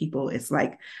happening, where people, it's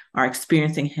like, are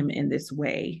experiencing him in this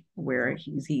way, where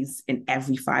he's in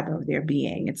every fiber of their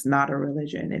being. It's not a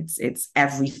religion. It's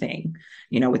everything.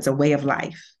 It's a way of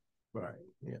life. Right.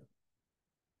 Yeah.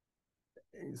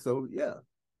 So, yeah.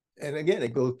 And again,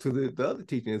 it goes to the other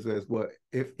teaching as well.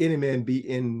 If any man be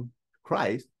in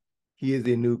Christ, he is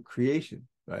a new creation,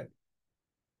 right?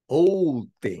 Old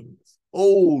things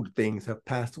have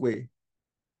passed away.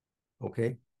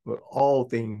 Okay. But all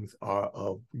things are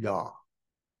of Yah.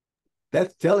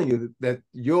 That's telling you that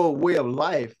your way of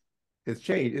life has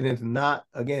changed. And it's not,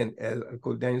 again, as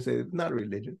Coach Daniel said, it's not a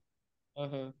religion.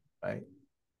 Right?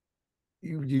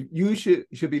 You should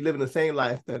be living the same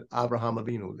life that Abraham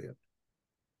Avinu lived.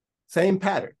 Same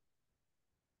pattern.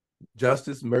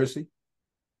 Justice, mercy,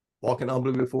 walking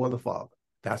humbly before the Father.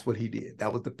 That's what he did.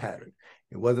 That was the pattern.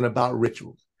 It wasn't about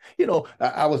rituals.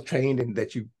 I was trained in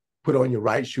that you put on your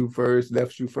right shoe first,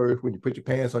 left shoe first. When you put your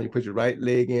pants on, you put your right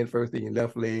leg in first, then your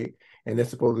left leg. And that's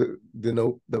supposed to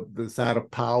denote the sign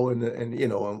of power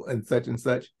and such and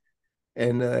such.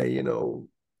 And,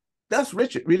 that's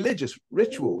religious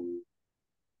ritual.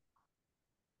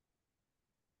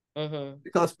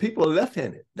 Because people are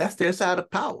left-handed. That's their side of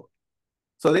power.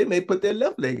 So they may put their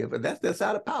left leg in, but that's their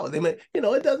side of power. They may,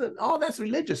 it doesn't, all that's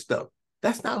religious stuff.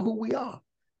 That's not who we are.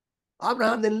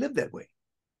 Abraham didn't live that way.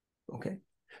 Okay.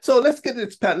 So let's get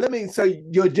this pattern. Let me say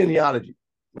your genealogy,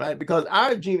 right? Because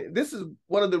this is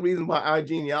one of the reasons why our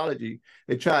genealogy,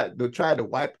 they tried to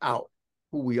wipe out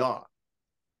who we are,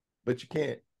 but you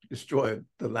can't destroy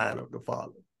the line of the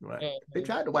Father. Right. They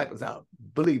tried to wipe us out.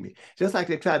 Believe me. Just like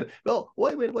they tried to,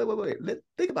 wait.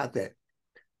 Think about that.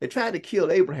 They tried to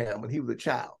kill Abraham when he was a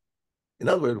child. In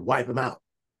other words, wipe him out.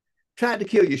 Tried to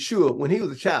kill Yeshua when he was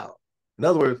a child. In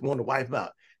other words, wanted to wipe him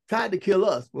out. Tried to kill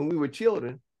us when we were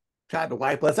children. Tried to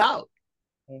wipe us out.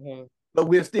 But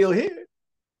we're still here.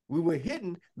 We were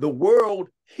hidden. The world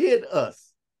hid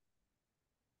us.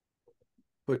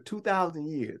 For 2,000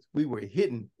 years, we were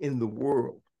hidden in the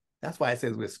world. That's why it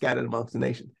says we're scattered amongst the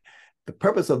nations. The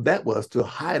purpose of that was to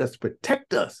hide us,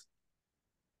 protect us,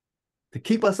 to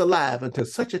keep us alive until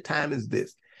such a time as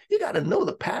this. You got to know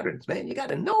the patterns, man. You got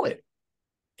to know it.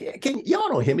 Can y'all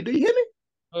don't hear me? Do you hear me?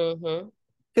 Mm-hmm.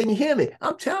 Can you hear me?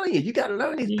 I'm telling you, you got to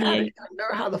learn these patterns. You got to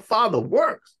learn how the Father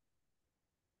works.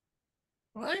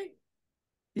 Right?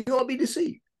 You don't be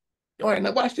deceived. All right,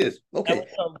 now watch this. Okay. That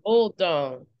was some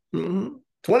bulldog.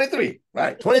 23,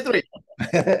 right? 23.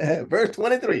 Verse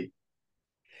 23.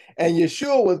 And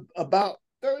Yeshua was about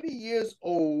 30 years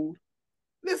old.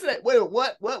 Listen,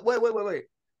 wait.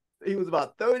 He was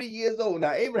about 30 years old.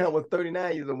 Now, Abraham was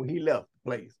 39 years old when he left the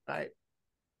place, right?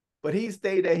 But he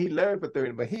stayed there. He learned for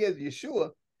 30. But he is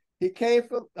Yeshua. He came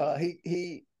from,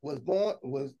 he was born,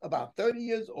 was about 30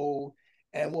 years old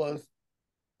and was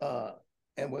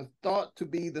thought to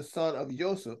be the son of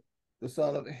Joseph, the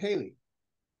son of Heli.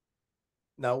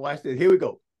 Now watch this. Here we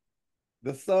go.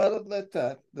 The son of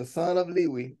Letat, the son of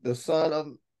Lewi, the son of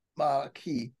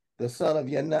Malaki, the son of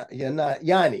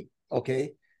Yani,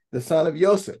 okay, the son of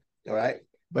Joseph, all right?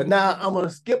 But now I'm going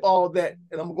to skip all of that,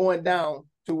 and I'm going down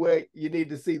to where you need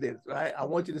to see this, right? I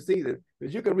want you to see this,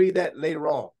 because you can read that later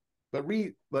on. But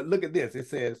look at this. It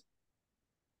says,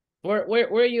 Where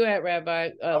are you at, Rabbi?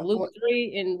 Luke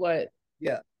 3 and what?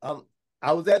 Yeah,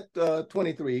 I was at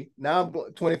 23. Now I'm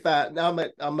 25. Now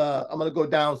I'm gonna go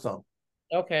down some.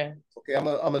 Okay. Okay, I'm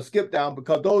gonna skip down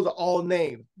because those are all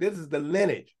names. This is the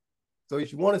lineage. So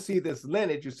if you want to see this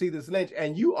lineage, you see this lineage,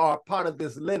 and you are part of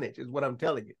this lineage, is what I'm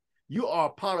telling you. You are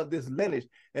part of this lineage,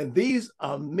 and these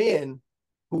are men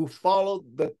who follow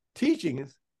the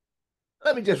teachings.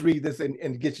 Let me just read this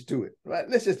and get you to it. Right?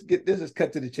 Let's just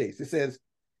cut to the chase. It says,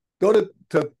 go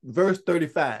to verse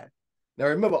 35. Now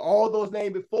remember, all those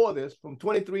names before this, from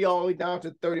 23 all the way down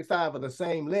to 35, are the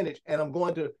same lineage, and I'm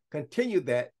going to continue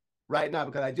that right now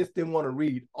because I just didn't want to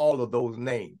read all of those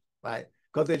names, right?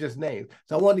 Because they're just names.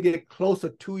 So I wanted to get closer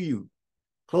to you,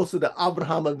 closer to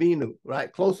Abraham Avinu,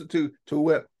 right? Closer to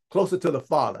the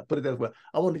Father. Put it that way.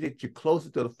 I want to get you closer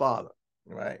to the Father,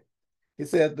 right? He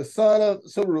said, the son of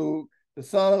Sarug, the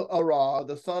son of Arah,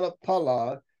 the son of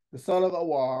Palad, the son of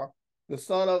Awar, the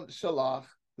son of Shalach,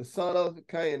 the son of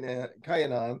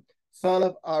Cainan, son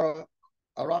of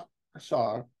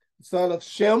Arachashar, son of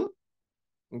Shem.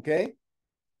 Okay.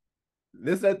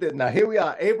 Listen at this. Now here we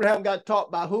are. Abraham got taught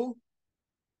by who?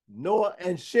 Noah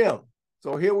and Shem.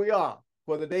 So here we are.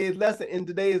 For the day's lesson, in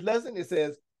today's lesson, it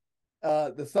says,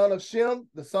 the son of Shem,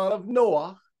 the son of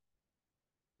Noah.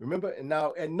 Remember, and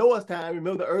now at Noah's time,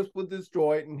 remember the earth was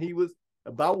destroyed and he was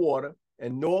by water,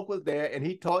 and Noah was there and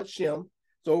he taught Shem.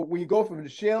 So when you go from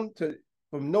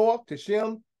Noah to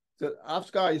Shem to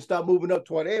Afskar, you start moving up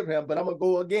toward Abraham, but I'm going to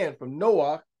go again from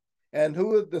Noah. And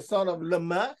who is the son of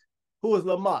Lamech? Who is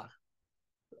Lamech?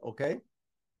 Okay.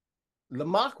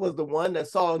 Lamech was the one that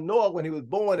saw Noah when he was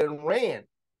born and ran.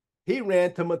 He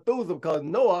ran to Methuselah because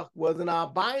Noah was an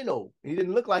albino. He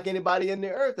didn't look like anybody in the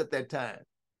earth at that time.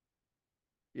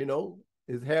 You know,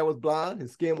 his hair was blonde,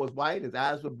 his skin was white, his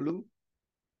eyes were blue.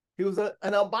 He was an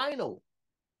albino.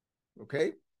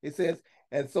 Okay. It says,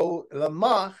 and so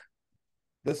Lamech,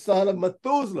 the son of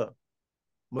Methuselah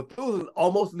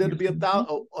almost lived to be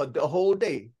a whole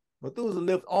day. Methuselah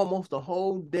lived almost a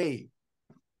whole day,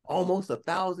 almost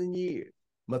 1,000 years.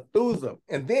 Methuselah.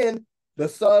 And then the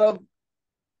son of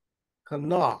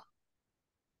Kanah,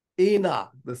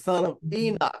 Enoch, the son of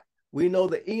Enoch. We know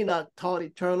that Enoch taught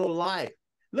eternal life.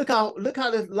 Look how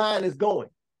this line is going.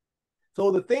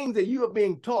 So the things that you are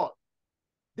being taught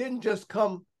didn't just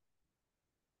come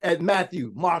at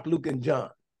Matthew, Mark, Luke, and John.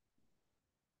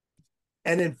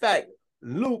 And in fact,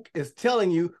 Luke is telling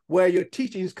you where your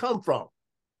teachings come from.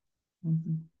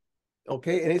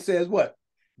 Okay, and it says what?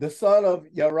 The son of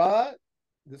Yared,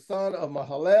 the son of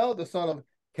Mahalalel, the son of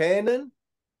Canaan,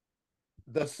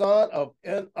 the son of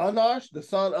Enosh, the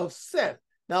son of Seth.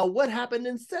 Now, what happened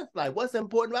in Seth's life? What's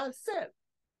important about Seth?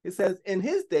 It says, in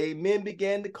his day, men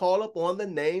began to call upon the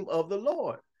name of the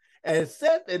Lord. And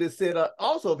Seth, it is said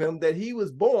also of him that he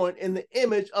was born in the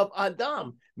image of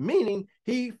Adam, meaning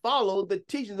he followed the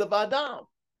teachings of Adam.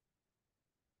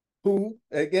 Who,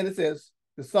 again, it says,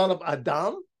 the son of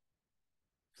Adam.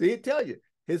 See, it tells you,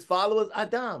 his father was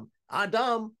Adam.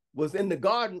 Adam was in the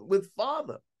garden with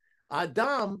Father.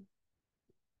 Adam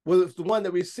was the one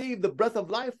that received the breath of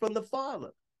life from the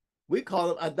Father. We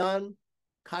call him Adam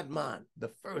Kadman, the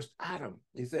first Adam.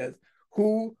 He says,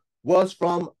 who was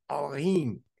from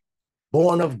Elohim,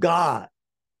 born of God.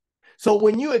 So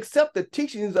when you accept the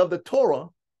teachings of the Torah,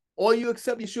 or you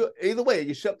accept Yeshua, either way,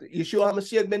 you accept Yeshua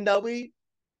HaMashiach ben David,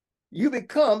 you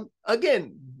become,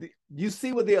 again, you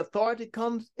see where the authority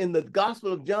comes in the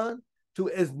Gospel of John? To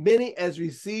as many as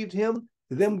received him,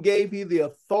 to them gave he the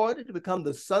authority to become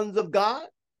the sons of God.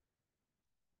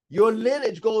 Your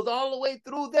lineage goes all the way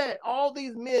through that. All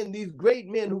these men, these great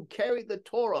men who carried the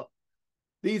Torah,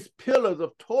 these pillars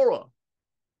of Torah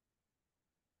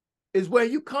is where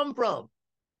you come from.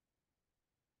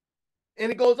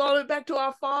 And it goes all the way back to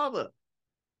our father.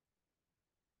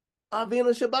 Avinu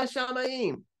Shabbat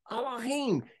Shamayim,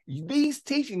 Elohim. These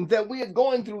teachings that we are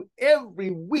going through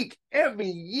every week, every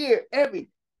year,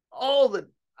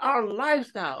 our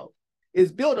lifestyle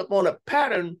is built upon a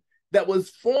pattern that was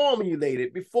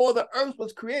formulated before the earth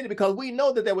was created, because we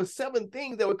know that there were 7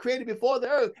 things that were created before the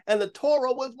earth, and the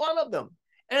Torah was one of them,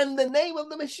 and the name of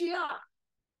the Mashiach.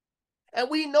 And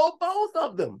we know both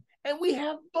of them, and we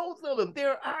have both of them.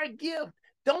 They're our gift.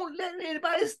 Don't let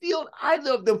anybody steal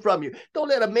either of them from you. Don't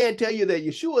let a man tell you that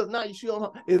Yeshua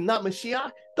is not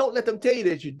Mashiach. Don't let them tell you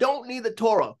that you don't need the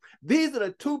Torah. These are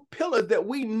the 2 pillars that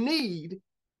we need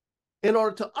in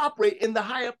order to operate in the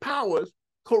higher powers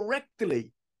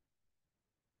correctly.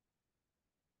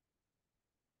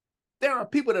 There are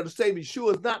people that will say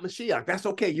Yeshua is not Mashiach. That's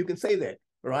okay. You can say that,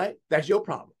 right? That's your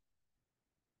problem.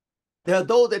 There are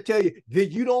those that tell you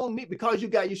that you don't need, because you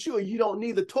got Yeshua, you don't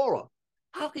need the Torah.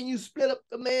 How can you split up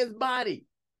the man's body?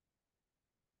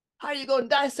 How are you going to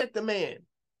dissect the man?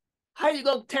 How are you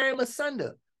going to tear him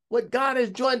asunder? What God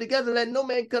has joined together, let no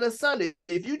man cut asunder.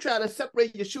 If you try to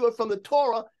separate Yeshua from the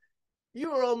Torah,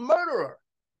 you're a murderer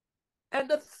and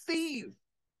a thief.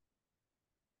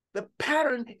 The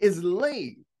pattern is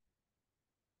laid.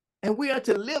 And we are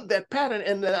to live that pattern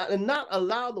and not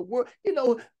allow the world.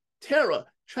 Terah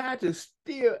tried to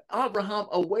steer Abraham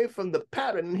away from the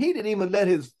pattern, and he didn't even let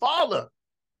his father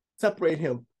separate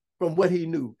him from what he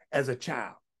knew as a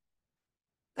child.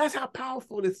 That's how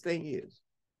powerful this thing is.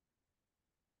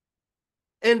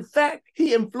 In fact,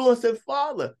 he influenced his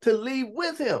father to leave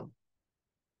with him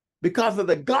because of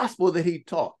the gospel that he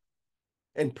taught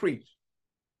and preached.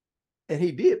 And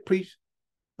he did preach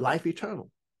life eternal.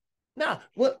 Now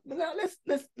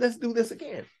let's do this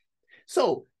again.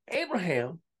 So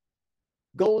Abraham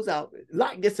goes out.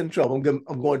 Lot gets in trouble.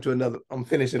 I'm going to another. I'm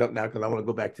finishing up now because I want to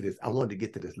go back to this. I wanted to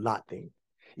get to this Lot thing.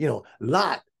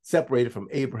 Lot separated from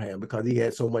Abraham because he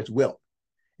had so much wealth,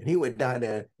 and he went down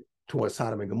there towards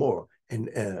Sodom and Gomorrah and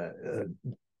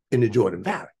in the Jordan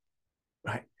Valley,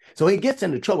 right? So he gets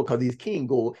into trouble because these kings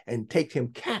go and take him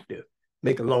captive.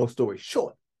 Make a long story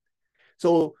short.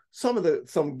 So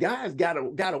some guys got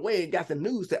away and got the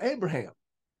news to Abraham.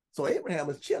 So Abraham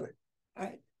was chilling,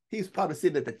 right? He's probably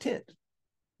sitting at the tent,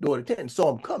 door of the tent,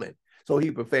 saw him coming. So he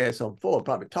prepared some for,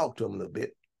 probably talked to him a little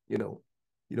bit.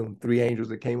 3 angels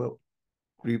that came up,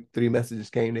 three messages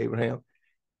came to Abraham.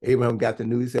 Abraham got the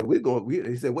news. He said,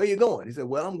 he said, where you going? He said,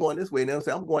 well, I'm going this way. And they'll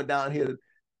say, I'm going down here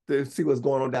to see what's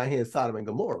going on down here in Sodom and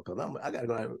Gomorrah, because I got to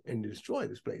go out and destroy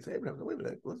this place. Abraham said, wait a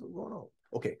minute, what's going on?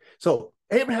 Okay, so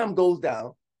Abraham goes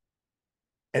down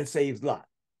and saves Lot,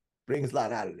 brings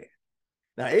Lot out of there.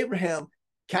 Now Abraham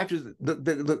captures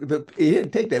he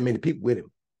didn't take that many people with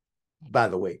him, by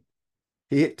the way.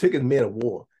 He took his men of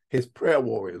war, his prayer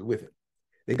warriors with him.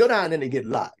 They go down and they get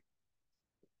Lot,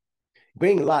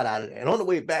 bring Lot out of there. And on the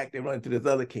way back, they run into this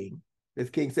other king. This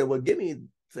king said, well, give me,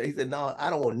 so he said, no, I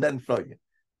don't want nothing from you.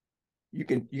 You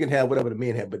can have whatever the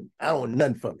men have, but I don't want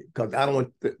nothing from you, because I don't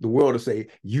want the world to say,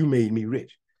 you made me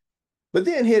rich. But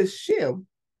then Shem,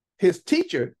 his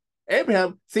teacher,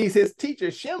 Abraham sees his teacher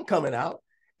Shem coming out,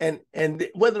 and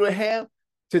what do they have?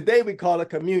 Today we call it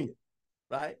communion,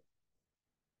 right?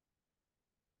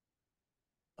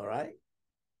 All right.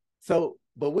 So,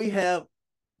 but we have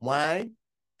wine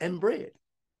and bread.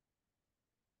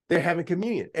 They're having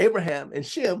communion. Abraham and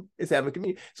Shem is having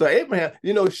communion. So Abraham,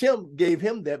 Shem gave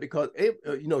him that because,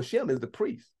 Shem is the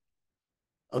priest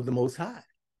of the Most High.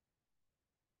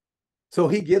 So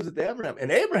he gives it to Abraham.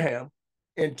 And Abraham,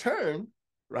 in turn,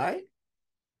 right?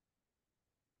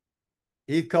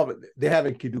 They're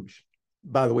having Kiddush.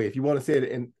 By the way, if you want to say it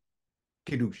in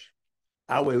Kiddush,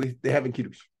 our way, they're having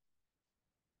Kiddush.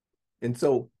 And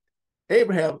so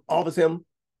Abraham offers him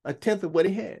a tenth of what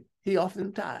he had. He offered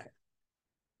him tithe.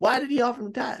 Why did he offer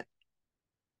him tithe?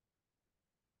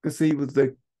 Because he was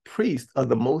the priest of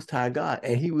the Most High God,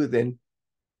 and he was in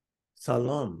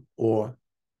Salem, or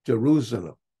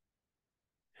Jerusalem,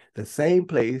 the same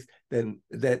place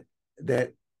that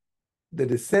the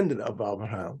descendant of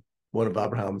Abraham, one of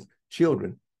Abraham's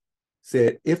children,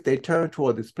 said, if they turn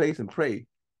toward this place and pray,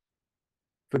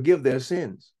 forgive their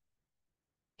sins.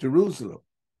 Jerusalem.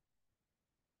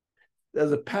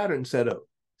 There's a pattern set up.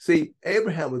 See,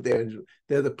 Abraham was there.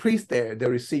 There's a priest there that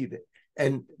received it.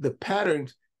 And the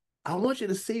patterns, I want you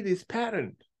to see these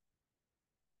patterns.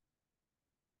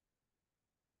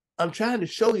 I'm trying to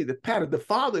show you the pattern. The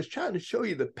Father is trying to show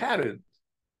you the patterns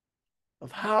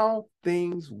of how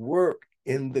things work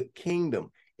in the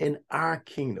kingdom, in our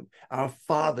kingdom, our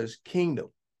Father's kingdom.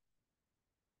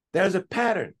 There's a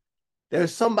pattern.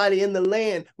 There's somebody in the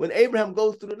land. When Abraham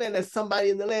goes through the land, there's somebody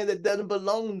in the land that doesn't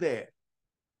belong there.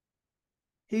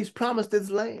 He's promised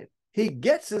his land. He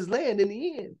gets his land in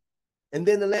the end. And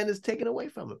then the land is taken away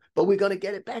from him. But we're going to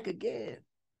get it back again.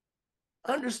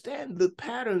 Understand the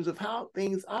patterns of how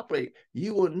things operate.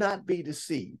 You will not be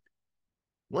deceived.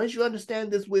 Once you understand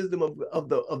this wisdom of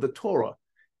the Torah,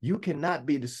 you cannot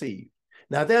be deceived.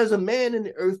 Now, there's a man in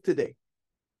the earth today.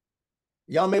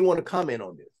 Y'all may want to comment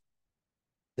on this.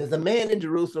 There's a man in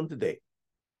Jerusalem today.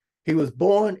 He was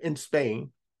born in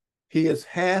Spain. He is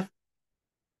half,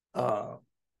 half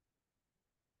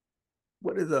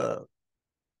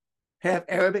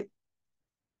Arabic?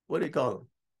 What do you call him?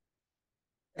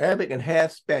 Arabic and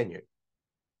half Spaniard.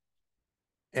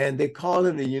 And they call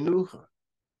him the Yenucha.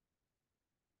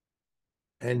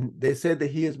 And they said that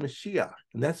he is Mashiach,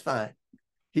 and that's fine.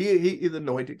 He is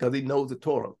anointed because he knows the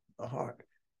Torah, the heart.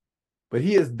 But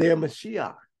he is their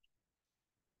Mashiach.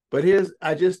 But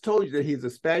I just told you that he's a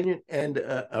Spaniard and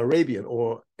Arabian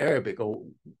or Arabic, or,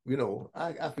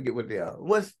 I forget what they are.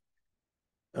 What's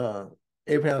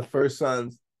Abraham's first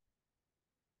sons,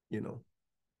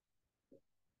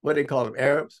 what do they call them,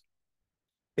 Arabs?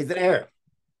 He's an Arab.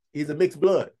 He's a mixed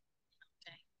blood.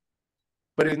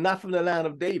 But he's not from the line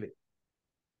of David.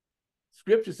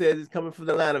 Scripture says he's coming from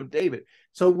the line of David.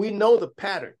 So we know the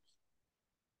pattern,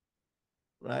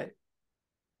 right?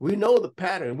 We know the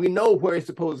pattern. We know where it's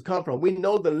supposed to come from. We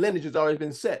know the lineage has already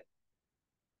been set,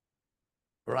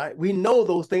 right? We know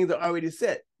those things are already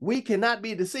set. We cannot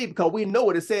be deceived because we know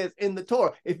what it says in the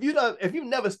Torah. If you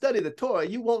never study the Torah,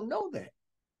 you won't know that.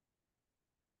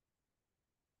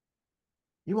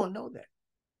 You won't know that.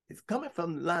 It's coming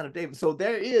from the line of David. So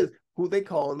there is who they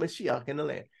call Mashiach in the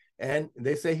land. And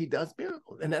they say he does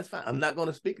miracles, and that's fine. I'm not going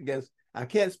to speak against, I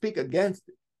can't speak against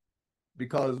it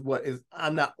because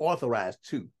I'm not authorized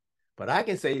to. But I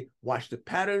can say, watch the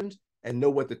patterns and know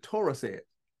what the Torah says,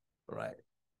 right?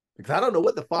 Because I don't know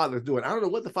what the Father's doing. I don't know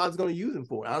what the Father's going to use him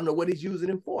for. I don't know what he's using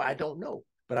him for. I don't know.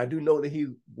 But I do know that he's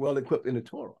well equipped in the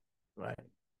Torah, right?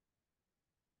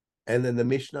 And then the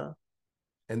Mishnah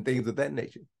and things of that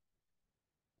nature.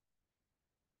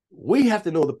 We have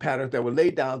to know the patterns that were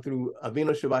laid down through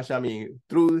Avinu Shabbat Shamim,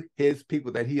 through his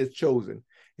people that he has chosen.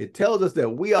 It tells us that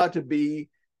we are to be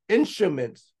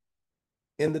instruments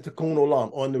in the Tikkun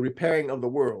Olam, on the repairing of the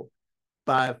world,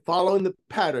 by following the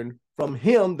pattern from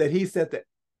him that he sent to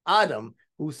Adam,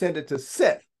 who sent it to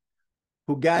Seth,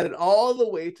 who got it all the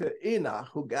way to Enoch,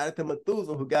 who got it to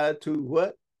Methuselah, who got it to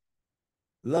what?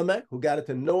 Lamech, who got it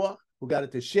to Noah, who got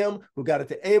it to Shem, who got it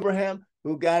to Abraham,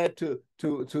 who got it to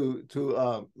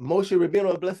Moshe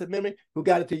Rabbeinu of blessed memory, who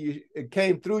got it to, it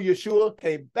came through Yeshua,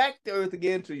 came back to earth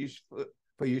again for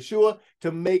Yeshua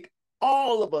to make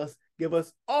all of us, give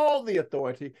us all the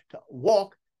authority to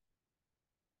walk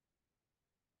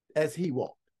as he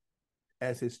walked,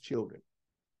 as his children.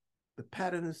 The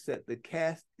pattern is set, the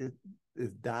cast is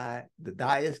die, the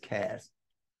die is cast.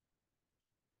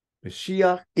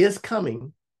 Mashiach is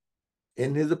coming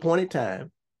in his appointed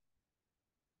time,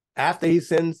 after he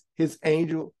sends his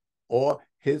angel or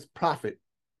his prophet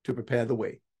to prepare the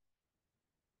way.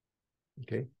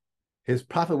 Okay? His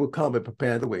prophet will come and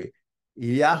prepare the way.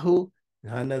 Eliyahu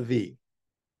Hanavi.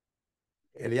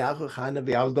 Eliyahu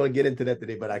Hanavi. I was going to get into that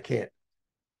today, but I can't.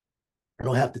 I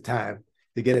don't have the time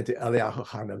to get into Eliyahu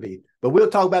Hanavi. But we'll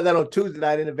talk about that on Tuesday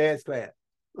night in advanced class.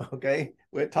 Okay?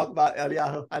 We'll talk about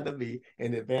Eliyahu Hanavi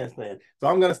in advanced class. So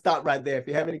I'm going to stop right there. If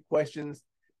you have any questions,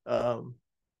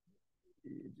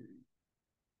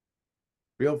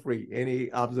 feel free.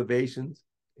 Any observations,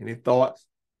 any thoughts?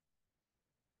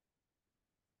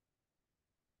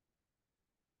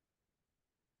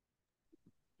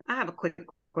 I have a quick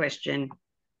question.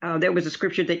 There was a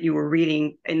scripture that you were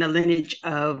reading in the lineage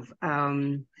of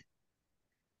and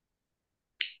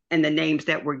the names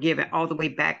that were given all the way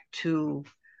back to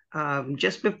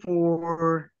just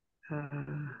before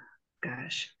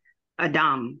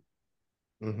Adam,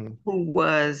 who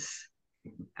was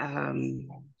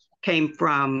came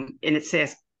from, and it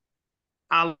says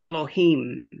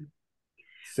Elohim.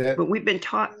 But we've been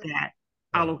taught that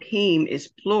Elohim is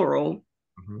plural.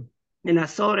 And I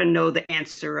sort of know the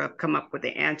answer, I've come up with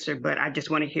the answer, but I just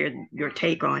want to hear your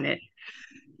take on it.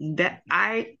 That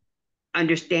I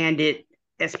understand it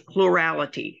as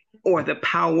plurality, or the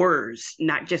powers,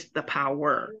 not just the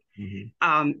power.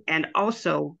 And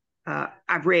also,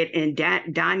 I've read in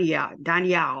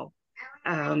Daniel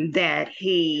that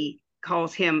he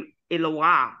calls him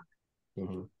Eloah.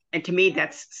 And to me,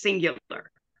 that's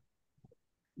singular.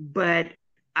 But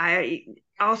I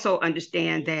also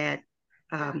understand that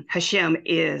Hashem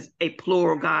is a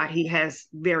plural God. He has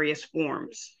various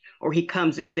forms. or he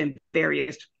comes in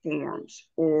various forms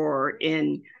or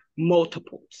in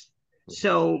multiples.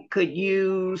 So could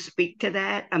you speak to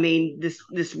that? I mean,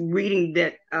 this reading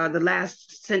that the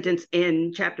last sentence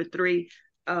in chapter 3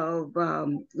 of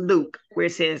Luke, where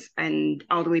it says, and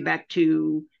all the way back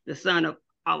to the son of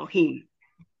Elohim.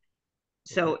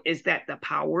 So is that the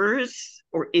powers,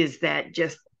 or is that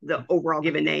just the overall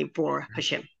given name for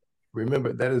Hashem?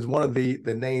 Remember, that is one of the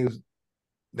names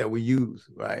that we use,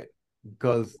 right?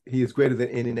 Because he is greater than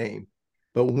any name.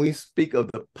 But when we speak of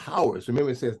the powers,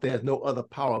 remember it says there's no other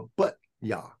power but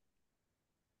Yah.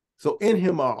 So in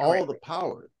him are all the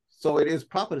powers. So it is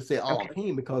proper to say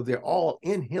Elohim because they're all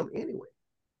in him anyway,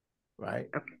 right?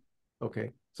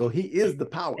 Okay. So he is the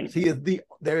powers. He is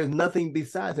there is nothing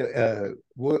besides it.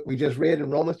 What we just read in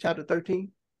Romans chapter 13,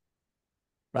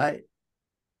 right?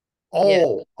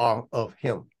 All are of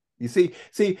him. You see,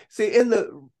 in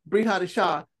the Brit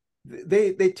Hadashah,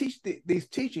 they teach these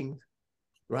teachings,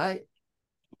 right?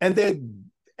 And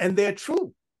they're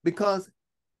true because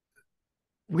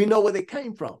we know where they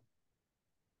came from,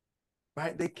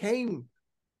 right? They came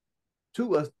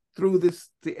to us through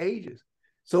the ages.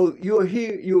 So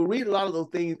you'll read a lot of those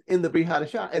things in the Brit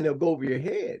Hadashah, and they'll go over your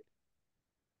head,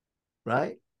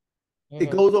 right? It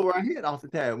goes over our head all the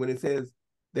time when it says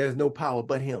there's no power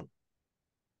but him.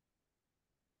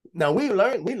 Now we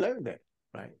learned that,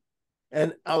 right?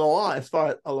 And Eloah, as far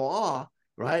as Eloah,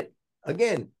 right?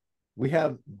 Again, we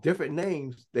have different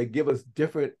names that give us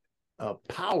different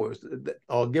powers,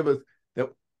 or that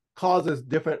cause us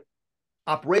different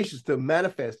operations to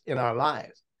manifest in our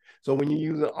lives. So when you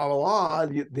use an Eloah,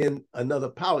 then another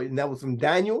power, and that was from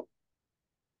Daniel.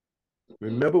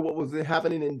 Remember what was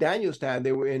happening in Daniel's time?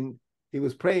 He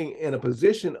was praying in a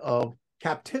position of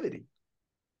captivity.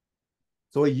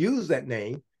 So he used that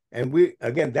name, and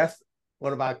that's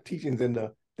one of our teachings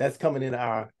that's coming in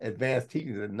our advanced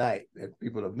teachings at night that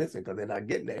people are missing because they're not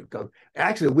getting that. Because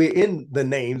actually we're in the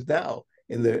names now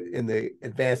in the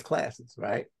advanced classes,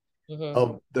 right?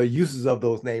 Of the uses of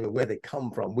those names and where they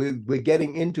come from. We're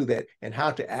getting into that and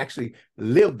how to actually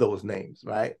live those names,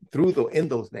 right? Through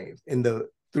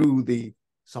the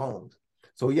songs.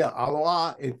 So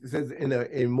Allah, it says in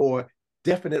a more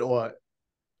definite or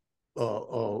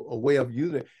a way of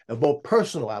using it, a more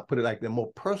personal, I'll put it like that, a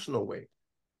more personal way.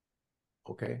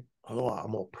 Okay. Allah, a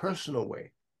more personal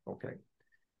way. Okay.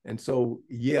 And so,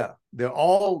 they're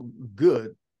all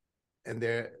good and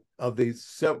they're of these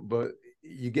separate, but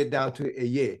you get down to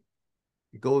Eye.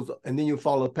 It goes, and then you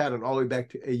follow a pattern all the way back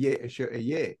to Eye, Asher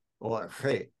Eye, or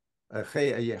Ache,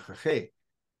 Ache, Ache,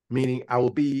 meaning I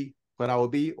will be what I will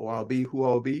be, or I'll be who I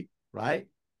will be, right?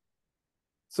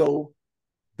 So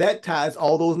that ties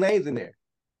all those names in there.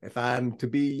 If I'm to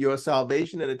be your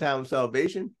salvation at the time of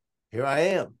salvation, here I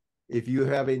am. If you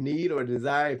have a need or a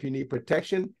desire, if you need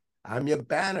protection, I'm your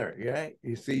banner, right?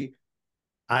 You see,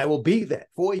 I will be that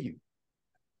for you.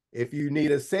 If you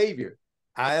need a savior,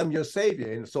 I am your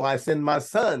savior. And so I send my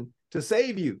son to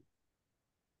save you.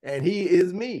 And he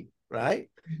is me, right?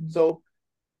 So,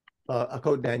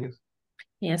 Code Daniels.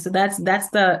 Yeah, so that's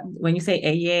the, when you say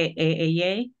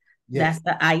Eye, that's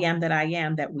the I am that I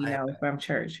am that we know from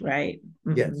church, right?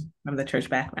 Yes. From the church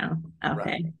background. Okay.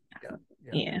 Right.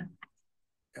 Yeah.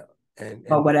 And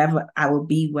or whatever, I will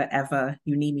be whatever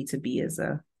you need me to be as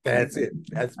a. That's it.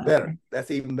 That's better.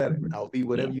 That's even better. I'll be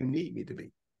whatever you need me to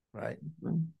be. Right.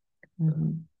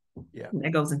 Yeah. And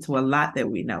that goes into a lot that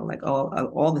we know, like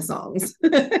all the songs.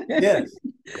 Yes.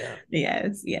 Yeah.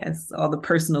 Yes. All the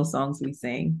personal songs we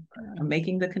sing.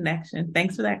 Making the connection.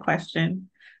 Thanks for that question,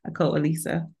 Akko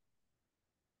Elisa.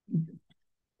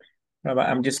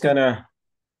 I'm just gonna,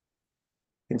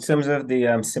 in terms of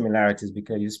the similarities,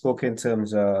 because you spoke in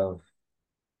terms of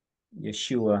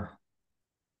Yeshua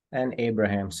and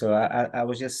Abraham. So I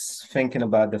was just thinking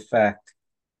about the fact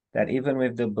that even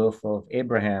with the birth of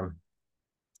Abraham,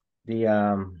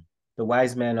 the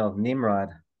wise men of Nimrod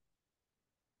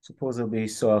supposedly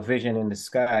saw a vision in the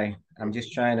sky. I'm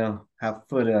just trying to have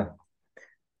further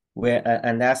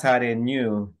and that's how they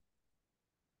knew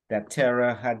that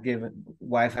Terah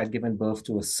wife had given birth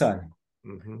to a son.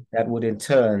 That would in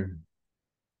turn,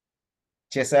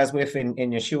 just as within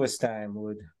in Yeshua's time,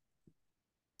 would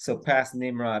surpass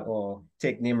Nimrod or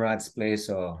take Nimrod's place,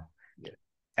 or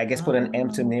I guess put an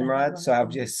end to Nimrod. So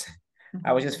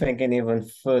I was just thinking even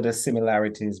further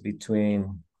similarities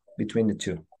between the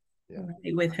two.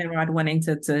 With Herod wanting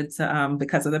to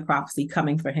because of the prophecy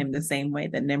coming for him the same way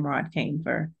that Nimrod came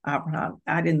for Abraham.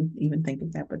 I didn't even think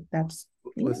of that, but that's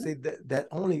well. See, that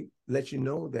only lets you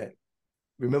know that.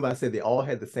 Remember, I said they all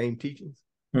had the same teachings,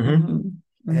 and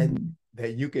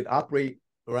that you could operate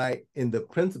right in the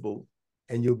principles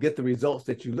and you'll get the results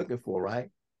that you're looking for,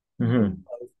 right? Mm-hmm.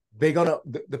 They're gonna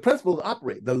the principles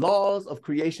operate. The laws of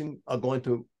creation are going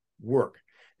to work.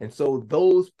 And so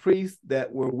those priests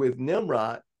that were with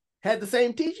Nimrod had the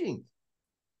same teachings.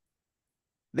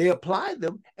 They applied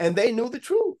them and they knew the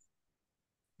truth.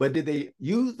 But did they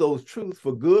use those truths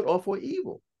for good or for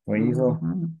evil? For evil.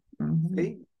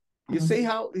 See? You see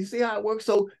how it works?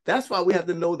 So that's why we have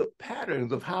to know the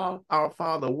patterns of how our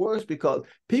Father works, because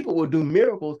people will do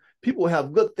miracles, people will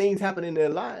have good things happen in their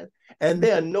lives, and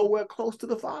they are nowhere close to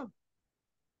the Father.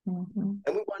 And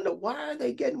we wonder, why are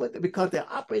they getting with it? Because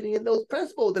they're operating in those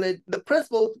principles, and the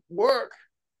principles work.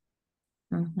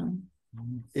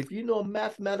 If you know a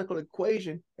mathematical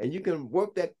equation and you can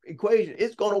work that equation,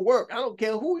 it's going to work. I don't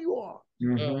care who you are.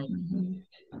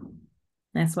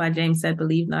 That's why James said,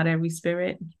 believe not every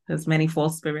spirit, because many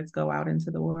false spirits go out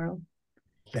into the world.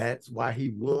 That's why he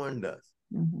warned us.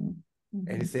 And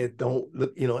he said, don't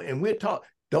look, and we're taught,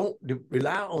 don't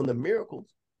rely on the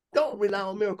miracles. Don't rely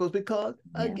on miracles, because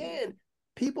again,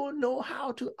 people know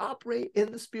how to operate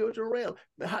in the spiritual realm,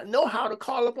 know how to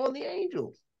call upon the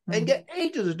angels and get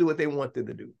angels to do what they want them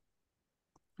to do.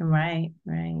 Right.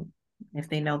 If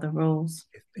they know the rules.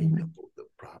 If they know the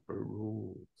proper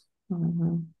rules.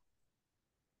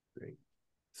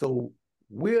 So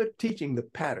we're teaching the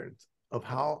patterns of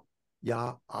how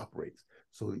Yah operates,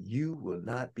 so you will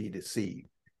not be deceived.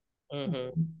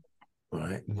 All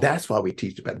right. That's why we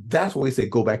teach about it. That's why we say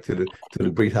go back to the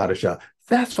Brit Hadashah.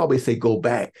 That's why we say go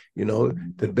back, to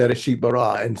the Bereshit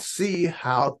Bara, and see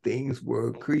how things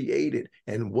were created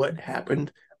and what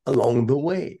happened along the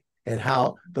way, and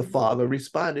how the Father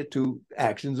responded to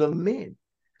actions of men,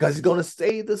 because he's going to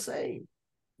stay the same.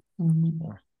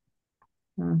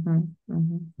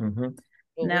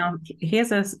 Now,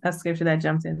 here's a scripture that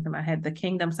jumped into my head. The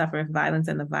kingdom suffereth violence,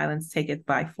 and the violence taketh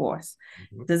by force.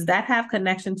 Does that have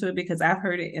connection to it? Because I've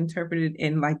heard it interpreted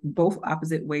in like both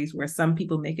opposite ways, where some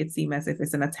people make it seem as if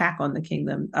it's an attack on the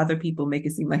kingdom. Other people make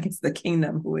it seem like it's the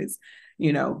kingdom who is,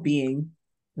 being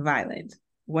violent.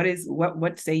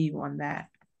 What say you on that?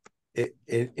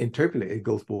 It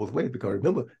goes both ways, because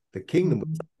remember, the kingdom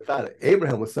was violent.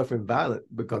 Abraham was suffering violence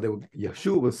because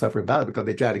Yeshua was suffering violence because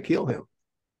they tried to kill him.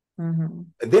 And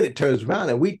then it turns around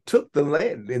and we took the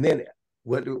land. And then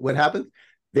what happens?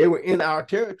 They were in our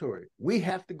territory. We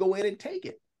have to go in and take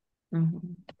it.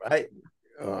 Right?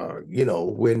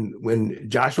 When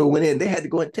Joshua went in, they had to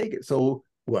go and take it. So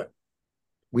what?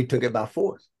 We took it by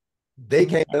force. They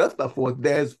came at us by force.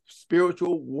 There's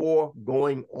spiritual war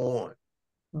going on.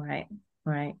 Right.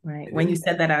 When you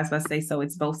said that, I was about to say, so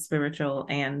it's both spiritual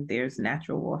and there's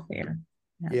natural warfare.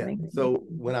 So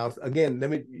when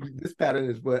this pattern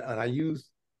is what, and I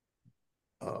use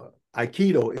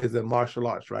Aikido is a martial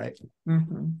arts, right?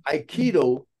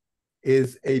 Aikido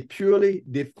is a purely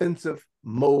defensive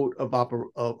mode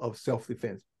of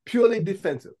self-defense, purely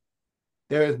defensive.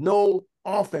 There is no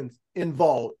offense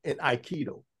involved in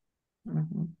Aikido.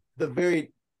 The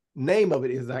very name of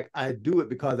it is like, I do it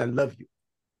because I love you.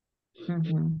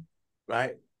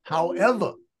 Right?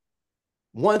 However,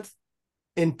 once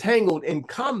entangled in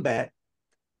combat,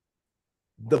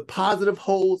 the positive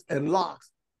holds and locks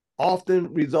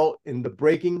often result in the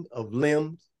breaking of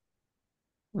limbs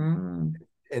and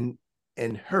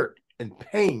hurt and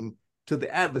pain to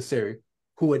the adversary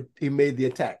who made the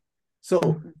attack.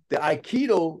 So the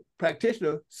Aikido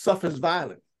practitioner suffers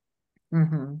violence.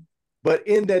 But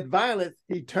in that violence,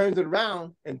 he turns it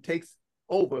around and takes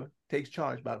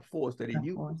charge by the force that he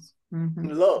uses.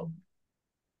 Love.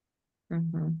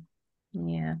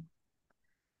 Yeah.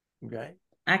 Okay.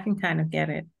 I can kind of get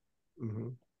it.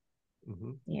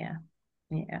 Yeah.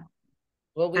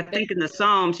 Well, I think in the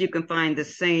Psalms you can find the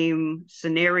same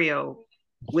scenario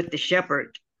with the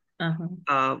shepherd,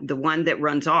 the one that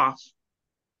runs off,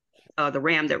 the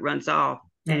ram that runs off.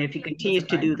 And if he continues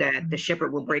to do that, the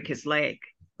shepherd will break his leg.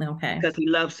 Okay. Because he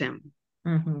loves him.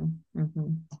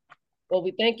 Well,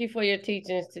 we thank you for your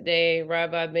teachings today,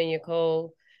 Rabbi Ben Yaakov.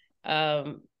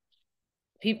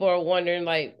 People are wondering,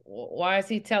 like, why is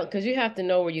he telling? Because you have to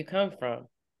know where you come from.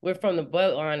 We're from the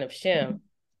bloodline of Shem,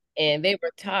 and they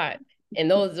were taught,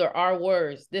 and those are our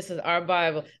words. This is our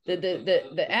Bible.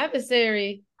 The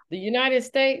adversary, the United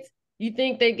States, you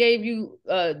think they gave you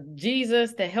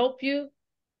Jesus to help you?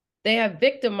 They have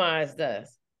victimized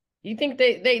us. You think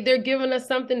they're giving us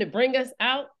something to bring us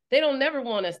out? They don't never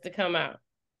want us to come out.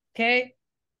 Okay?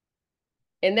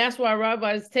 And that's why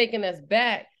Rabbi is taking us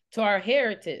back to our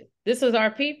heritage. This is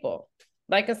our people.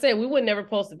 Like I said, we were never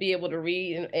supposed to be able to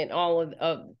read and all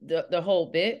of the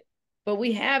whole bit, but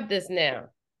we have this now.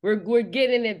 We're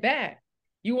getting it back.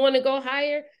 You want to go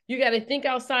higher? You got to think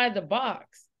outside the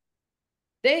box.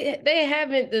 They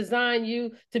haven't designed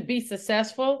you to be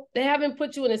successful. They haven't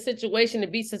put you in a situation to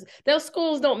be successful. Those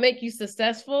schools don't make you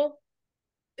successful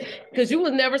because you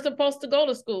was never supposed to go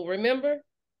to school, remember?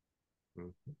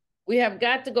 Mm-hmm. We have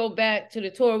got to go back to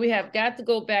the Torah. We have got to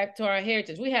go back to our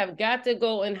heritage. We have got to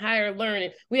go in higher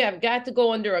learning. We have got to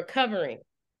go under a covering.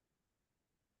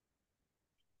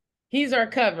 He's our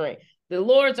covering. The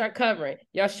Lord's our covering.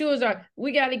 Yeshua's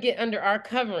we got to get under our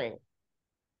covering.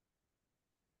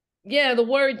 Yeah, the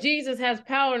word Jesus has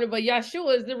power in it, but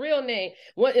Yeshua is the real name.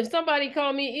 What if somebody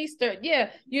called me Easter? Yeah,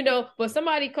 but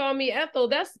somebody called me Ethel,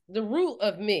 that's the root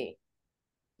of me.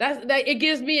 That it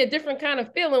gives me a different kind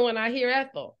of feeling when I hear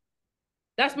Ethel.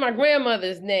 That's my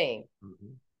grandmother's name.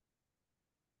 Mm-hmm.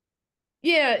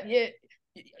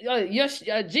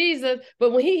 Jesus,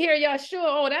 but when he hear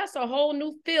Yeshua, that's a whole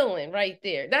new feeling right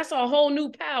there. That's a whole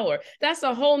new power. That's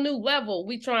a whole new level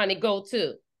we trying to go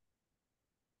to.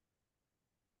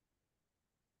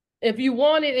 If you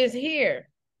want it, it's here.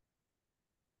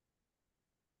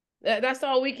 That's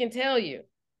all we can tell you.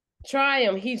 Try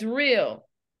him. He's real.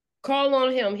 Call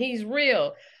on him. He's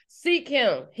real. Seek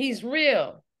him. He's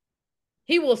real.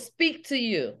 He will speak to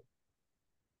you.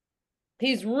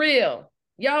 He's real.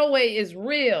 Yahweh is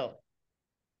real.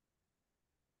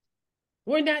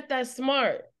 We're not that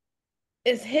smart.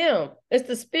 It's him. It's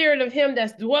the spirit of him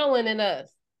that's dwelling in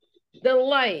us. The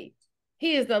light.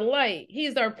 He is the light.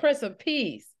 He's our Prince of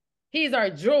Peace. He's our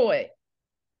joy.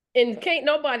 And can't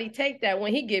nobody take that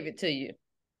when he give it to you.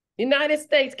 United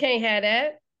States can't have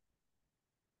that.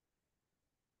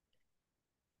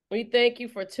 We thank you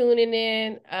for tuning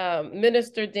in.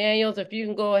 Minister Daniels, if you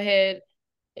can go ahead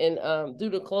and do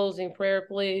the closing prayer,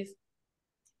 please.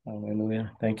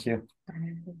 Hallelujah. Thank you.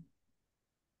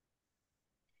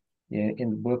 Yeah,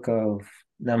 in the book of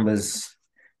Numbers,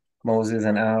 Moses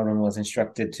and Aaron was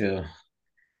instructed to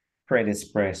pray this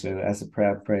prayer. So as a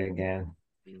prayer, pray again,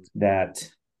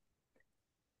 that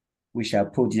we shall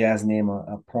put Yah's name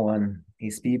upon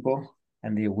his people,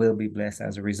 and they will be blessed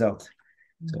as a result.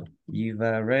 So,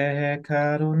 Yivarech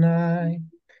Adonai,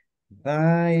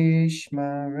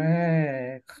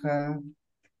 Vayishmarecha,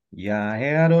 Yah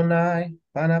Adonai,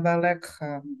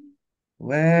 Panavalecha,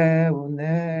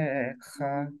 Ve'unecha,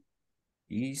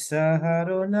 Isa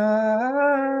Adonai,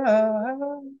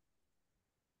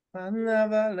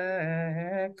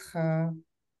 Panavalecha,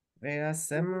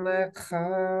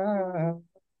 Ve'asemlecha,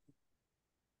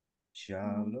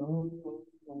 Shalom.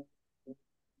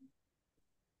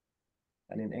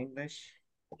 And in English,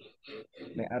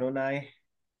 may Adonai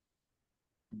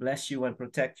bless you and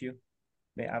protect you.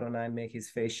 May Adonai make his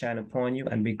face shine upon you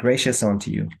and be gracious unto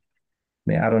you.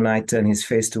 May Adonai turn his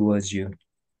face towards you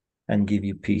and give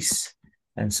you peace.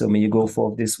 And so may you go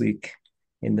forth this week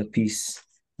in the peace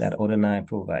that Adonai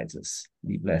provides us.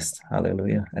 Be blessed.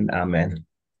 Hallelujah and amen.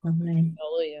 Amen.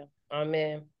 Hallelujah.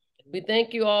 Amen. We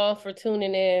thank you all for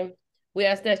tuning in. We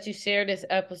ask that you share this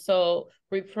episode.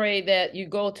 We pray that you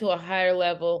go to a higher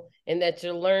level and that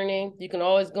you're learning. You can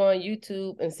always go on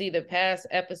YouTube and see the past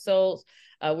episodes.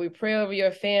 We pray over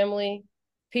your family,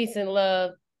 peace and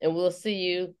love, and we'll see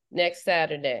you next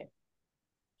Saturday.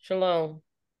 Shalom.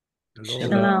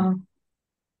 Shalom.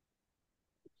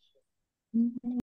 Shalom.